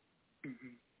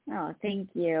 Oh, thank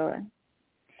you.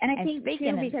 And I think,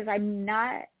 too, because I'm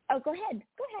not... Oh, go ahead.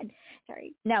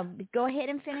 Sorry. No, go ahead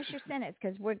and finish your sentence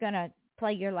because we're going to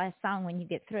play your last song when you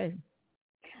get through.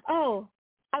 Oh,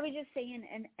 I was just saying,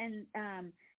 and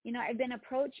I've been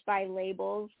approached by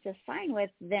labels to sign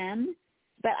with them,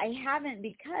 but I haven't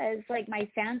because, like, my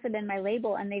fans have been my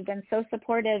label, and they've been so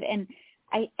supportive, and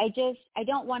I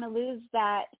don't want to lose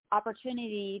that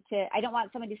opportunity I don't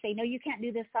want somebody to say, no, you can't do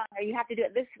this song or you have to do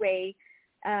it this way.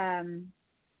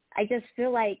 I just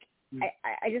feel like,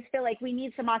 we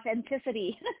need some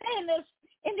authenticity in this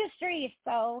industry.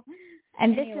 So,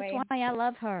 and anyway. This is why I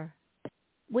love her.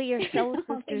 We are soul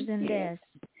sisters in this.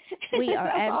 We are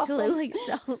absolutely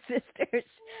soul sisters.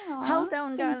 Aww, Hold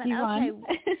on, darling. You, okay,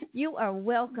 you are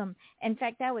welcome. In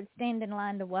fact, I would stand in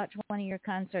line to watch one of your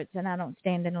concerts, and I don't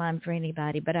stand in line for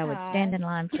anybody, but I would stand in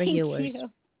line for yours. You.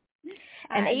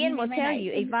 And Ian will tell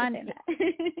you, Yvonne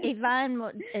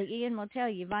Ian will tell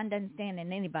you, Yvonne doesn't stand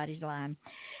in anybody's line.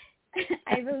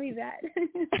 I believe that.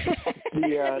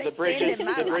 The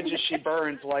bridges she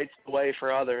burns lights the way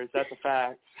for others. That's a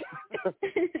fact.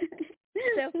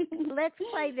 So let's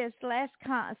play this last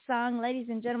song. Ladies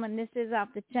and gentlemen, this is Off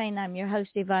the Chain. I'm your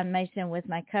host, Yvonne Mason, with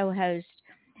my co-host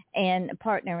and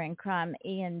partner in crime,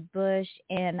 Ian Bush,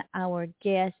 and our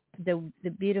guest, the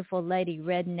beautiful Lady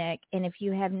Redneck. And if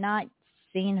you have not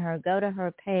seen her, go to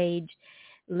her page,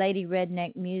 Lady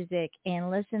Redneck Music,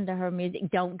 and listen to her music.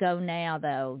 Don't go now,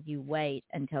 though. You wait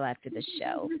until after the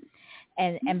show.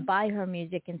 And buy her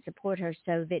music and support her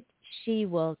so that she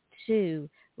will, too,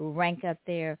 rank up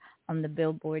there on the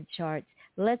Billboard charts.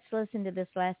 Let's listen to this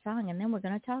last song, and then we're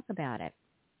going to talk about it.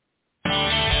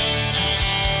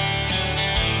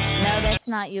 No, that's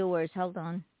not yours. Hold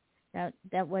on. That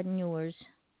wasn't yours.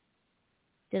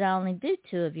 Did I only do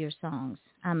 2 of your songs?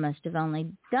 I must have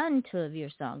only done 2 of your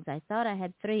songs. I thought I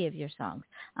had 3 of your songs.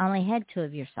 I only had 2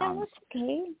 of your songs. That's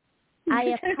okay. I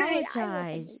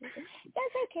apologize.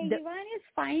 That's okay, Yvonne. It's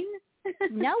fine.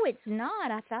 No, it's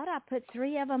not. I thought I put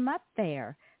 3 of them up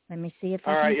there. Let me see if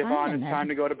All I right, can Yvonne, find it's time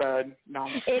to go to bed. No.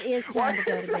 It is time to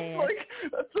go to bed.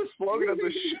 That's the slogan of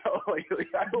the show lately.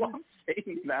 I love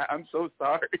saying that. I'm so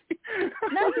sorry.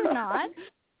 No, you're not.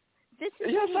 This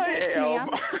is yes, I am.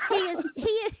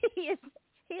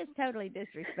 He is totally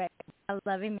disrespectful. I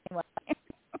love him anyway.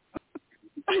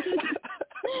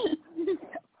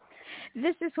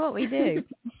 This is what we do.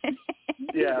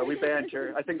 Yeah, we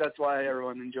banter. I think that's why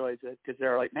everyone enjoys it, because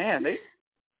they're like, man, they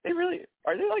really,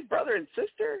 are they like brother and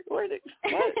sister? What's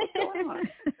going on?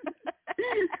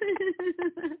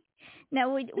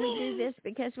 No, we do this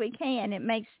because we can. It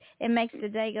makes the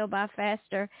day go by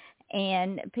faster,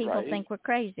 and people think we're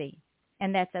crazy,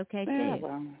 and that's okay too.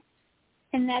 Well,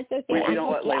 and that's okay. We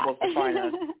don't let labels define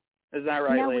us. Is that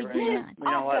right, no, Lee? we do not. We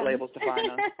don't let labels define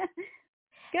us.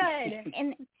 Good.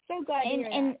 And so glad to hear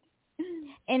that.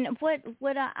 And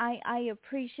what I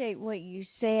appreciate what you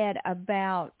said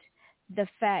about the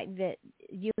fact that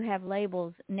you have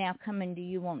labels now coming to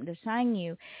you wanting to sign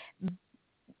you,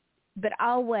 but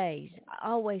always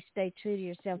stay true to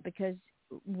yourself, because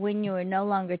when you are no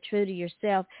longer true to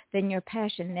yourself, then your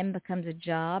passion then becomes a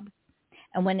job.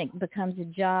 And when it becomes a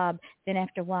job, then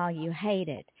after a while you hate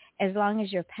it. As long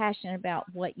as you're passionate about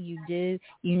what you do,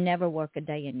 you never work a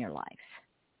day in your life.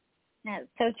 That's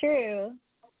so true.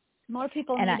 More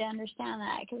people need to understand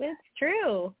that, because it's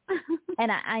true.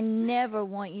 And I never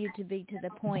want you to be to the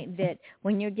point that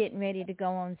when you're getting ready to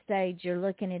go on stage, you're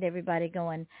looking at everybody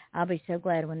going, I'll be so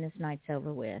glad when this night's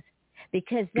over with.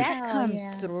 Because that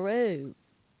comes through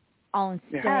on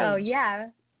stage. Oh, yeah.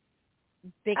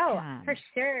 Big time. For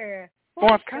sure.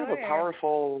 Well, it's kind of a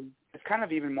powerful, it's kind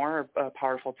of even more a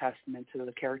powerful testament to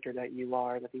the character that you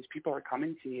are, that these people are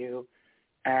coming to you,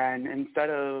 and instead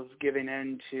of giving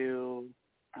in to,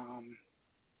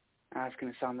 that's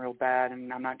going to sound real bad,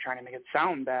 and I'm not trying to make it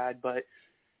sound bad, but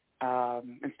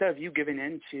instead of you giving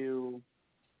in to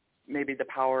maybe the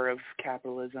power of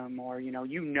capitalism, or,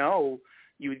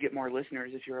 you would get more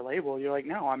listeners if you were a label, you're like,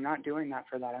 no, I'm not doing that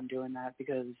for that. I'm doing that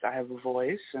because I have a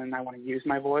voice, and I want to use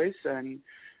my voice, and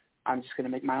I'm just going to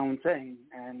make my own thing.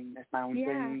 And if my own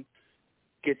thing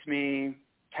gets me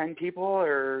 10 people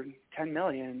or 10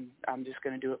 million, I'm just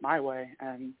going to do it my way.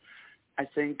 And I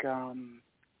think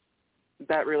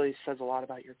that really says a lot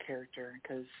about your character,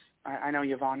 because I know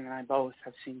Yvonne and I both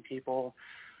have seen people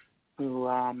who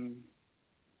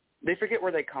they forget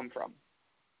where they come from,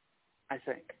 I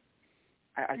think.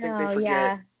 I think they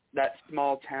forget that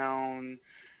small town.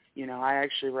 I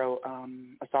actually wrote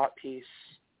a thought piece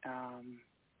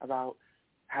about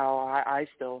how I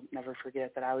still never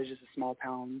forget that I was just a small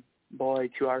town boy,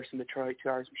 2 hours from Detroit, 2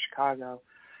 hours from Chicago.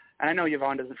 And I know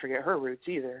Yvonne doesn't forget her roots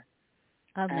either.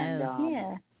 Oh,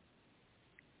 no.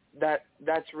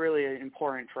 That's really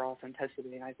important for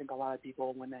authenticity. And I think a lot of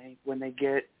people, when they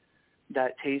get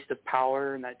that taste of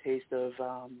power and that taste of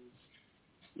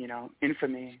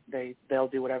infamy, they'll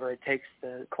do whatever it takes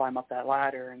to climb up that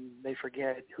ladder, and they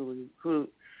forget who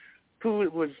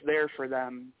was there for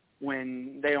them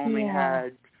when they only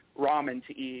had ramen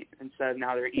to eat instead of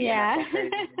now they're eating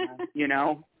crazy,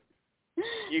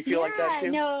 You feel like that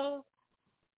too? No.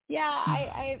 Yeah,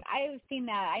 I've seen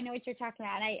that. I know what you're talking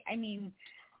about. I mean,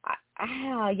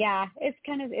 it's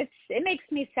kind of, it makes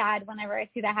me sad whenever I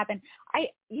see that happen.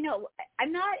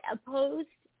 I'm not opposed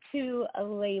to a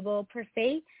label per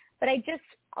se, but I just,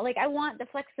 I want the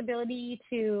flexibility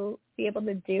to be able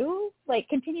to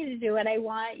continue to do what I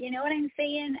want. You know what I'm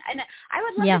saying? And I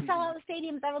would love to sell out the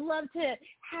stadiums. I would love to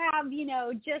have,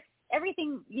 just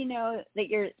everything, that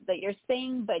you're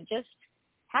saying, but just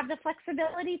have the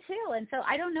flexibility too. And so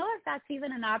I don't know if that's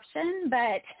even an option,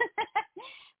 but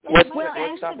what's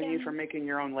stopping you from making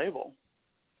your own label?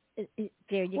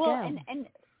 There you go. And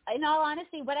in all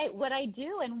honesty, what I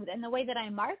do and the way that I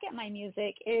market my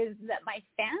music is that my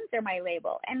fans are my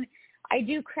label, and I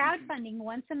do crowdfunding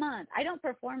once a month. I don't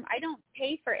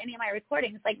pay for any of my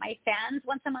recordings. Like my fans,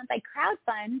 once a month I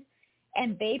crowdfund,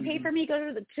 and they pay for me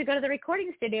to go to the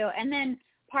recording studio, and then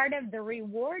part of the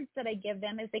rewards that I give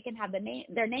them is they can have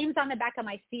their names on the back of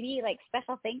my CD, like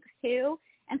special thanks too.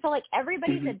 And so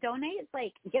everybody that donates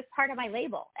gets part of my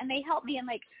label, and they help me. And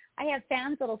I have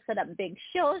fans that'll set up big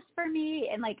shows for me.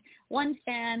 And one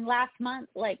fan last month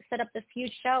set up this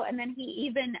huge show, and then he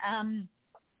even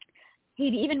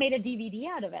made a DVD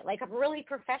out of it, a really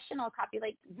professional copy,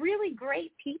 really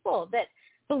great people that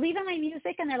believe in my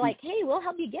music, and they're like, hey, we'll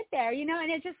help you get there,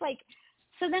 and it's just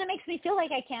so then it makes me feel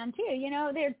like I can too,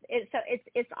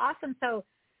 it's awesome. So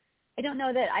I don't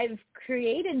know that I've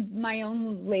created my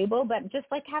own label, but just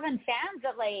having fans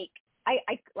that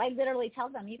I literally tell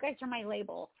them, you guys are my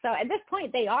label. So at this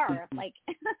point, they are like,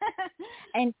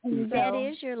 and so, that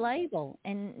is your label.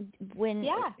 And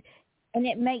and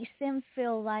it makes them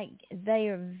feel like they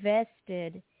are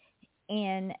vested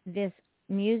in this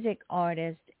music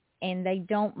artist, and they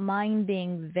don't mind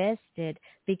being vested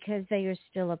because they are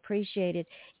still appreciated.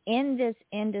 In this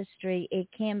industry, it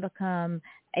can become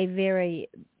a very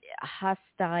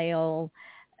hostile,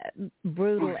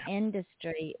 brutal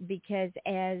industry, because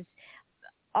as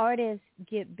artists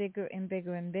get bigger and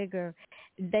bigger and bigger,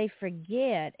 they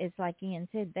forget, it's like Ian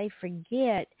said, they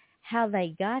forget how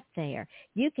they got there.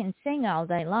 You can sing all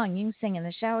day long. You can sing in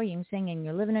the shower, you can sing in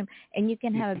your living room, and you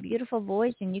can have a beautiful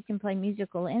voice and you can play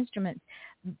musical instruments.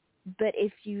 But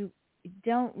if you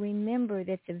don't remember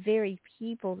that the very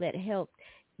people that helped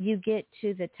you get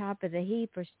to the top of the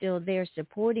heap are still there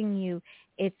supporting you,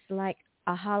 it's like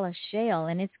a hollow shell,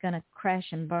 and it's going to crash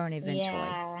and burn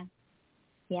eventually.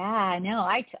 Yeah, no,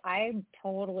 I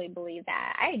totally believe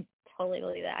that. I totally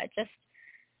believe that. Just,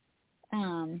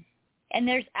 and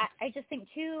there's, I just think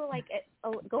too, like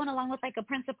going along with like a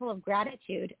principle of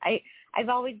gratitude. I've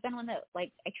always been one that,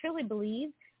 like, I truly believe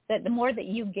that the more that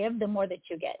you give, the more that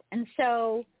you get. And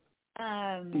so,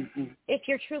 if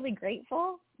you're truly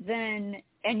grateful, then,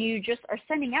 and you just are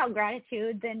sending out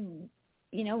gratitude, then,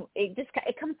 you know, it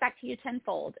comes back to you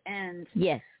tenfold. And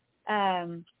yes.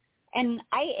 And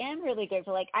I am really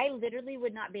grateful. Like, I literally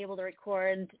would not be able to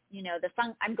record, you know, the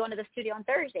song. I'm going to the studio on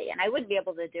Thursday, and I wouldn't be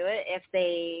able to do it if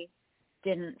they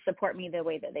didn't support me the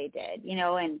way that they did, you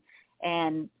know.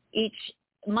 And each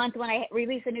month when I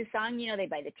release a new song, you know, they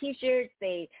buy the T-shirts,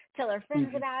 they tell their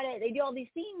friends about it, they do all these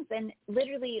things, and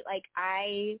literally, like,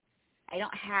 I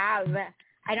don't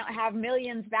have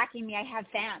millions backing me. I have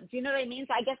fans. You know what I mean?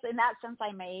 So I guess in that sense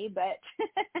I may, but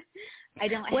I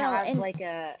don't have like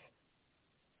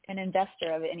an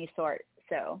investor of any sort.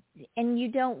 So, and you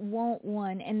don't want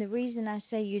one. And the reason I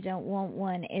say you don't want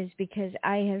one is because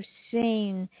I have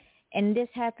seen, and this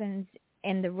happens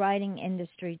in the writing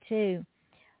industry too,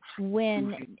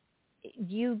 when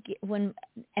when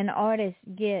an artist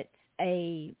gets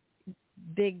a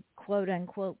big quote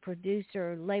unquote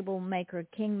producer, label maker,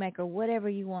 kingmaker, whatever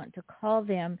you want to call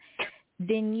them,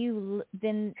 then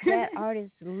that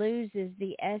artist loses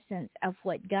the essence of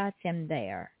what got them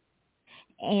there.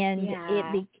 And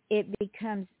it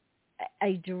becomes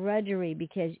a drudgery,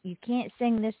 because you can't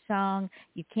sing this song,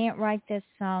 you can't write this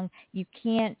song, you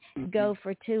can't go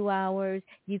for 2 hours,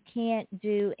 you can't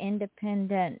do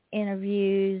independent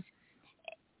interviews,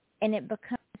 and it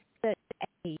becomes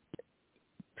a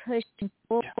push and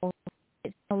pull.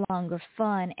 It's no longer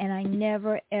fun, and I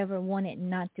never ever want it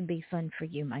not to be fun for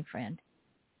you, my friend.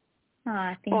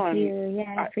 Thank you.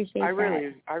 Yeah, I appreciate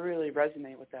that. I really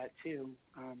resonate with that too.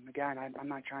 Again, I'm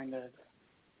not trying to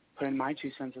put in my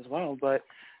 2 cents as well, but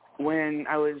when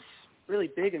I was really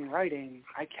big in writing,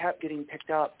 I kept getting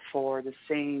picked up for the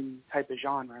same type of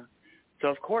genre. So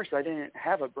of course I didn't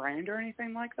have a brand or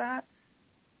anything like that,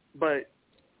 but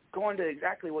going to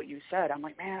exactly what you said, I'm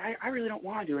like, man, I really don't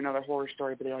want to do another horror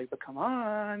story, but they're like, but come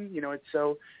on, you know, it's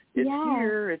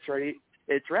here,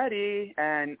 it's ready,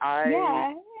 and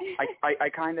I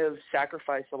kind of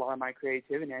sacrificed a lot of my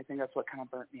creativity. I think that's what kind of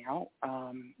burnt me out.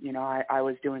 You know, I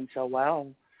was doing so well,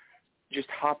 just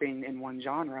hopping in one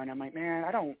genre, and I'm like, man,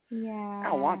 I don't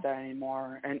want that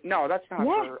anymore. And no, that's not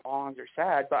for all or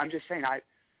sad, but I'm just saying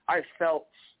I felt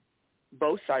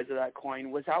both sides of that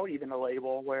coin without even a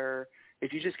label, where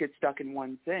if you just get stuck in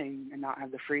one thing and not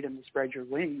have the freedom to spread your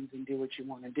wings and do what you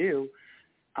want to do,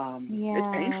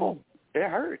 it's painful. It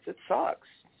hurts. It sucks.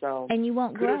 So, and you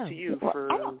won't kudos grow. to you for.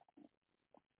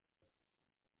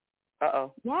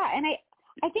 Yeah, and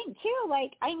I think too,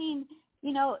 like, I mean,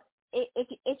 you know,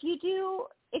 if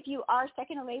you are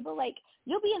stuck in a label, like,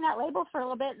 you'll be in that label for a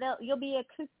little bit. You'll be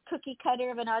a cookie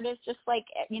cutter of an artist, just like,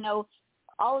 you know,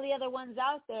 all the other ones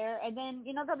out there, and then,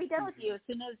 you know, they'll be done with you as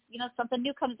soon as, you know, something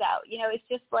new comes out. You know, it's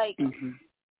just like.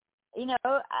 You know,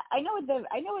 I know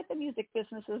what the music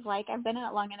business is like. I've been in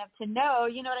it long enough to know,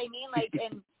 you know what I mean? Like,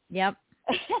 and yep.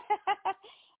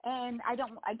 And I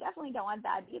definitely don't want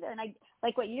that either. And I,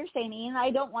 like what you're saying, Ian, I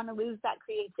don't want to lose that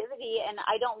creativity, and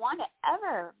I don't want to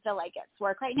ever feel like it's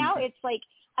work. Right now, it's like,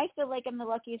 I feel like I'm the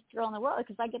luckiest girl in the world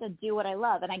because I get to do what I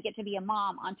love, and I get to be a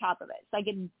mom on top of it. So I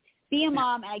get to be a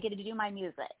mom, and I get to do my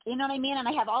music. You know what I mean? And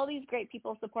I have all these great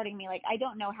people supporting me. Like, I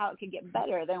don't know how it could get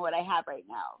better than what I have right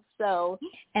now. So,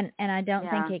 and I don't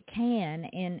think it can.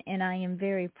 And I am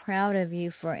very proud of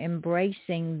you for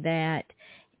embracing that.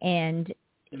 And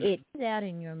it is out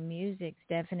in your music,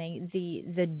 Stephanie.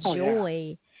 The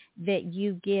joy that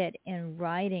you get in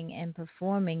writing and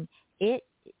performing, it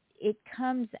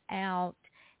comes out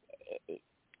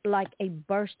like a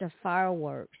burst of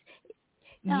fireworks.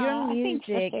 Your music,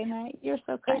 thanks for saying that. You're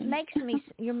so kind.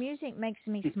 Your music makes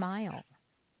me smile.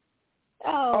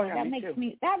 Oh, yeah,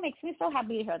 that makes me so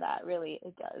happy to hear that. Really,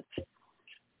 it does.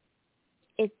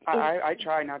 I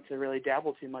try not to really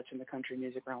dabble too much in the country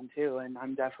music realm too, and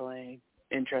I'm definitely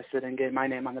interested in getting my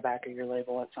name on the back of your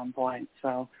label at some point.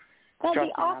 So that'd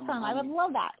be awesome. I would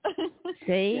love that.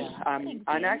 See, yeah,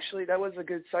 and actually that was a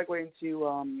good segue into.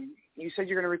 You said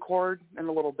you're going to record in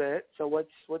a little bit. So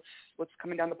what's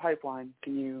coming down the pipeline?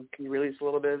 Can you release a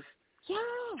little bit of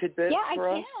tidbits for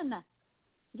us? Yeah, I can.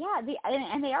 Yeah,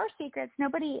 and they are secrets.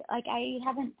 Nobody I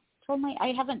haven't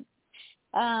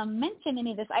mentioned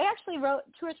any of this. I actually wrote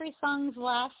 2 or 3 songs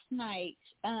last night.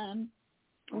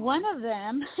 One of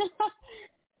them,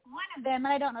 and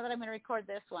I don't know that I'm going to record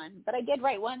this one, but I did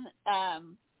write one.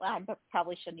 Well, I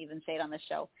probably shouldn't even say it on the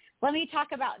show. Let me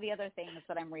talk about the other things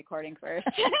that I'm recording first,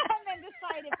 and then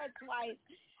decide if it's wise.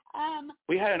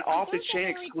 We had an off-the-chain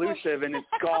exclusive, and it's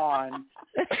gone.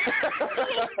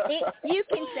 You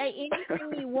can say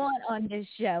anything you want on this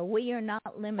show. We are not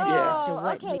limited to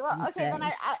what you can say. Then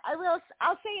I will.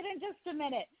 I'll say it in just a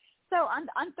minute. So on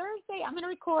Thursday, I'm going to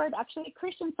record actually a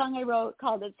Christian song I wrote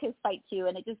called "It's His Fight Too,"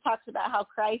 and it just talks about how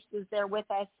Christ is there with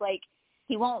us, like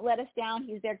He won't let us down.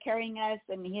 He's there carrying us,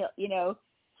 and He'll,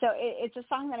 So it's a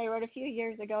song that I wrote a few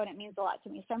years ago, and it means a lot to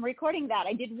me. So I'm recording that.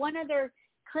 I did one other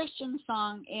Christian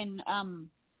song and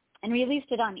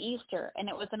released it on Easter, and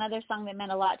it was another song that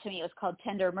meant a lot to me. It was called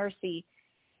Tender Mercy,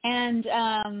 and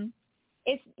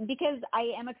it's because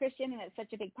I am a Christian and it's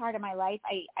such a big part of my life.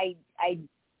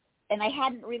 I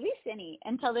hadn't released any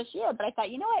until this year, but I thought,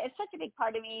 what, it's such a big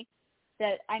part of me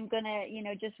that I'm gonna,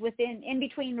 just in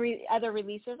between other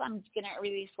releases, I'm gonna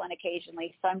release one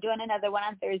occasionally. So I'm doing another one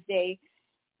on Thursday,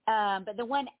 but the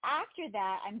one after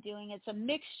that I'm doing, it's a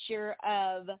mixture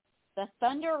of The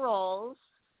Thunder Rolls,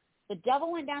 The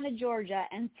Devil Went Down to Georgia,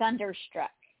 and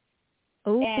Thunderstruck.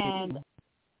 Ooh. And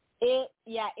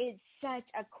it's such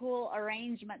a cool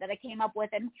arrangement that I came up with,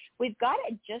 and we've got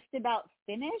it just about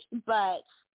finished, but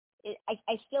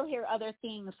I still hear other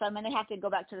things, so I'm going to have to go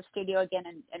back to the studio again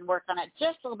and work on it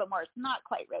just a little bit more. It's not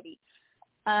quite ready.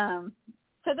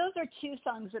 So those are 2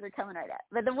 songs that are coming right up.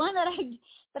 But the one that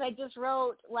I just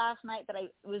wrote last night that I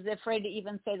was afraid to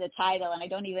even say the title, and I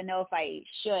don't even know if I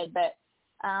should, but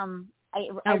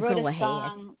I wrote a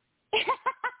song.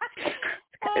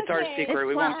 It's our secret.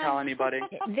 We won't tell anybody.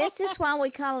 This is why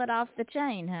we call it Off the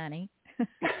Chain, honey.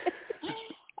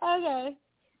 Okay.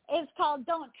 It's called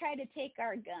Don't Try to Take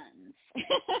Our Guns.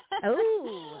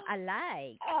 Oh, I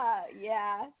like.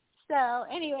 Yeah. So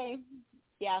anyway,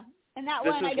 yeah. And that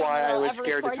this one, is why I was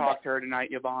scared to talk to her tonight,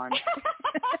 Yvonne.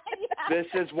 This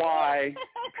is why.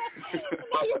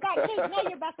 Now you're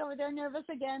back over there nervous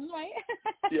again, right?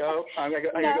 Yep. I'm going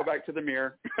to go back to the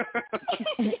mirror.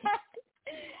 Yeah.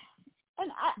 And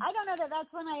I don't know that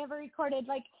that's when I ever recorded.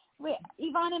 Like,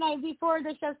 Yvonne and I, before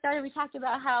the show started, we talked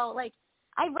about how,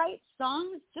 I write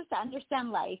songs just to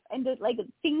understand life and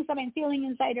things that I'm feeling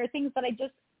inside or things that I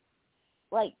just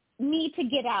need to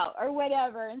get out or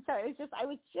whatever. And so I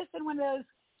was just in one of those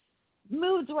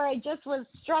moods where I just was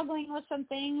struggling with some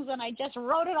things and I just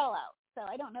wrote it all out. So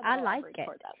I don't know that I like it.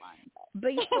 That long,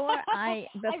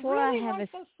 before I have a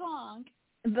song.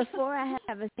 Before I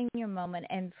have a senior moment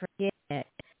and forget it,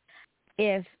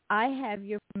 if I have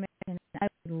your permission, I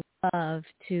would love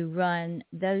to run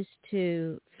those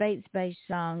 2 faith-based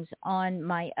songs on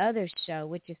my other show,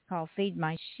 which is called Feed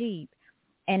My Sheep,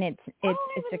 and it's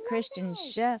a Christian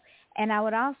show. And I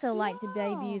would also like to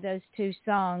debut those 2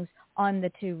 songs on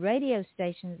the 2 radio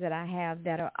stations that I have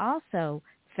that are also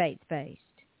faith-based.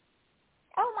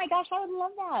 Oh my gosh, I would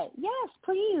love that. Yes,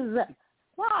 please.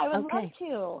 Yeah, I would love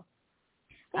to.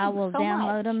 Thanks I will so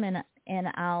download much. them and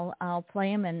I'll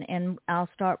play them and I'll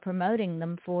start promoting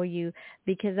them for you,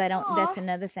 because that's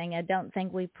another thing. I don't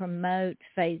think we promote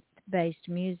faith-based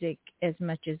music as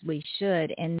much as we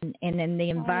should, and in the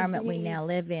environment we now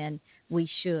live in, we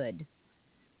should.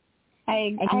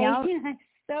 I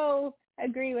so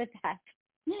agree with that.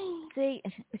 See,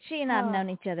 she and I have known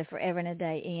each other forever and a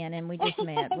day, Ian, and we just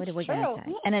met. What are we going to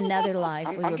say? In another life,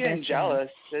 we were I'm getting best jealous.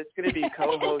 friends. It's going to be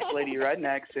co-host Lady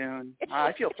Redneck soon.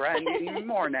 I feel threatened even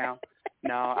more now.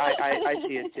 No, I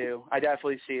see it too. I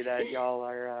definitely see that y'all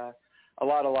are a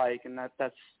lot alike, and that's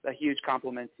a huge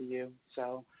compliment to you.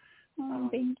 So,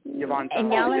 thank you. Yvonne's done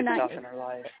And a y'all lot are of good not, stuff in her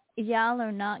life. y'all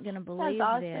are not going to believe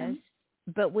awesome. this,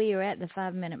 but we are at the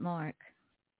 5-minute mark.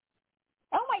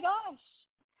 Oh my gosh.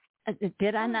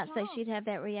 Did I not say she'd have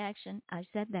that reaction? I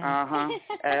said that.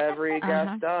 Every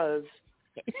guest does.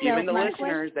 So Even the my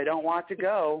listeners, they don't want to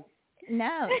go.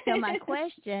 No. So my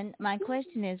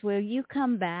question is, will you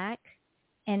come back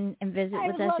and visit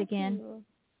with us again?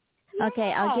 Yeah,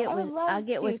 Okay, I'll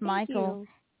get with Michael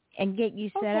and get you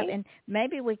set up, and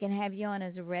maybe we can have you on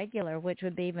as a regular, which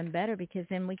would be even better because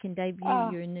then we can debut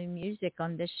your new music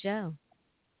on this show.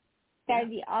 That'd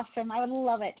be awesome. I would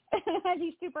love it. That'd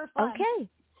be super fun. Okay.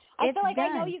 I feel like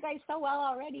done. I know you guys so well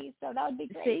already, so that would be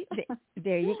great. See,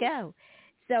 there you go.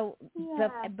 So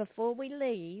before we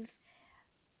leave,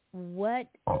 what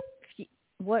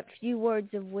few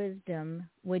words of wisdom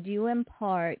would you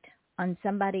impart on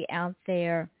somebody out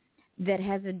there that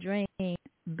has a dream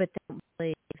but don't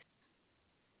believe?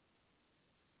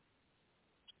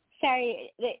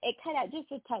 Sorry, it cut out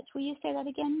just a touch. Will you say that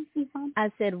again, Yvonne?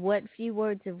 I said, what few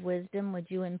words of wisdom would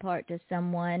you impart to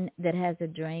someone that has a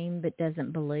dream but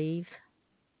doesn't believe?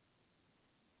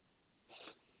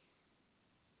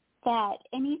 That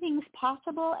anything's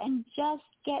possible and just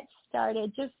get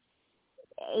started. Just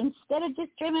instead of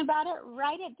just dreaming about it,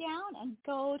 write it down and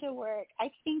go to work.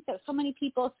 I think that so many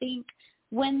people think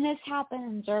when this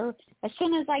happens or as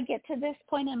soon as I get to this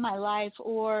point in my life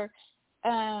or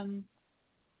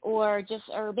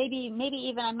maybe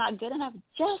even I'm not good enough,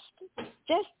 just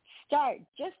start.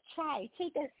 Just try.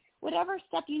 Take whatever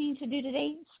step you need to do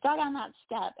today, start on that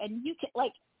step. And you can,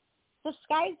 like, the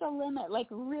sky's the limit. Like,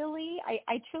 really,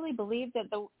 I truly believe that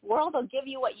the world will give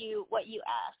you what you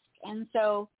ask. And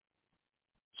so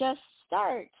just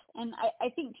start. And I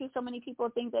think, too, so many people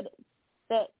think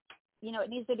that you know,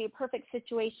 it needs to be a perfect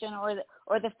situation or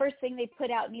the first thing they put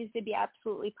out needs to be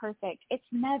absolutely perfect. It's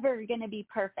never going to be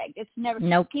perfect. It's never.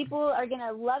 Nope. People are going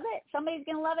to love it. Somebody's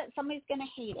going to love it. Somebody's going to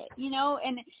hate it, you know,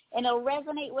 and it'll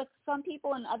resonate with some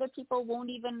people and other people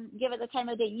won't even give it the time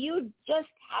of day. You just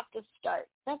have to start.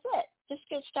 That's it. Just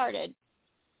get started.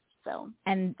 So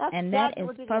that is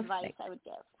would be the perfect. advice I would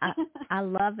give. I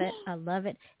love it. I love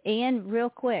it. Ian, real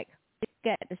quick,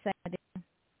 you got the same idea.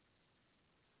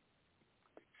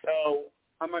 So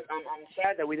I'm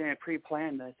sad that we didn't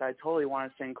pre-plan this. I totally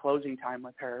want to sing Closing Time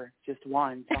with her just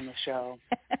once on the show.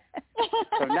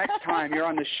 So next time you're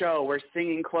on the show, we're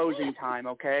singing Closing Time,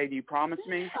 okay? Do you promise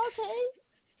me?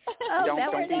 Okay.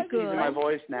 Don't be teasing my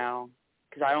voice now,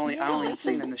 because I only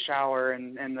sing in the shower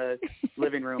and in the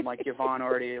living room, like Yvonne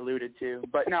already alluded to.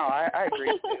 But no, I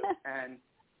agree with you. And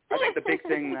I think the big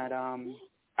thing that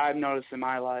I've noticed in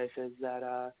my life is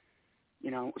that you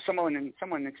know, someone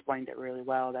explained it really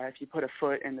well, that if you put a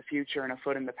foot in the future and a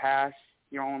foot in the past,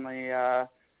 you're only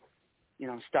you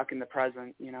know, stuck in the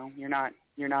present. You know, you're not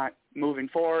moving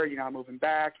forward, you're not moving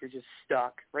back, you're just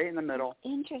stuck right in the middle.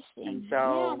 Interesting. And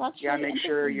so you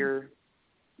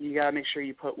gotta make sure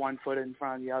you put one foot in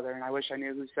front of the other. And I wish I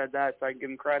knew who said that so I could give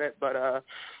him credit, but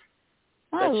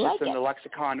that's just in the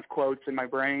lexicon of quotes in my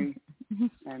brain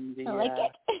and the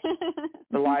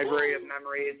the library of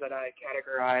memories that I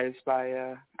categorize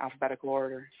by alphabetical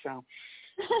order. So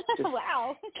just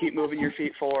keep moving your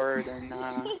feet forward and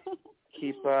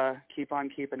keep on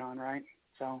keeping on, right?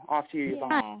 So off to you,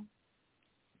 Yvonne.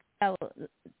 So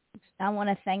I want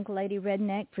to thank Lady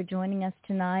Redneck for joining us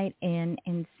tonight and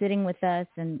sitting with us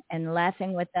and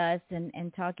laughing with us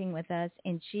and talking with us.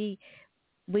 And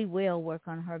we will work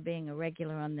on her being a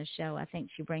regular on the show. I think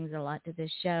she brings a lot to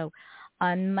this show.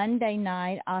 On Monday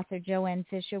night, author Joanne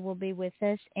Fisher will be with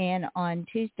us. And on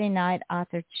Tuesday night,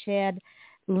 author Chad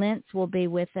Lentz will be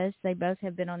with us. They both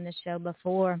have been on the show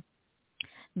before.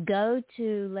 Go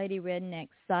to Lady Redneck's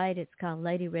site. It's called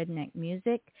Lady Redneck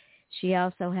Music. She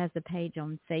also has a page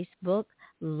on Facebook.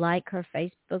 Like her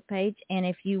Facebook page. And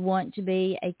if you want to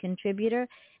be a contributor,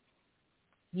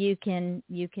 you can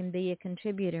be a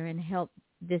contributor and help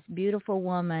this beautiful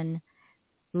woman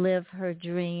live her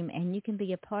dream, and you can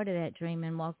be a part of that dream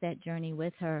and walk that journey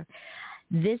with her.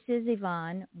 This is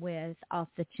Yvonne with Off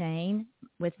the Chain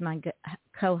with my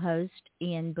co-host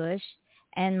Ian Bush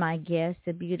and my guest,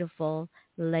 the beautiful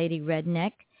Lady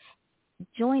Redneck.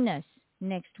 Join us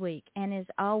next week, and as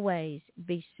always,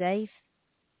 be safe,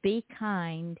 be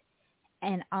kind,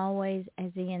 and always,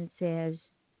 as Ian says,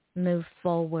 move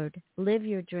forward. Live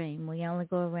your dream. We only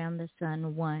go around the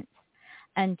sun once.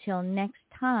 Until next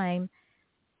time,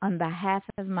 on behalf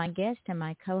of my guest and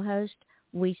my co-host,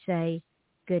 we say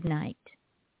good night.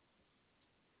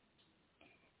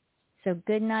 So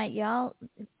good night, y'all.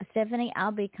 Stephanie,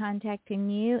 I'll be contacting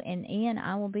you, and Ian,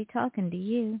 I will be talking to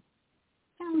you.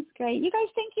 Sounds great. You guys,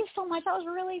 thank you so much. That was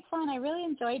really fun. I really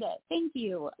enjoyed it. Thank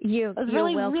you. You're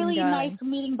really, welcome, really darling. nice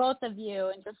meeting both of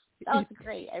you, and that was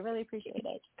great. I really appreciate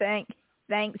it.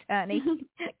 Thanks, honey.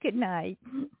 Good night.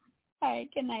 All right,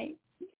 good night.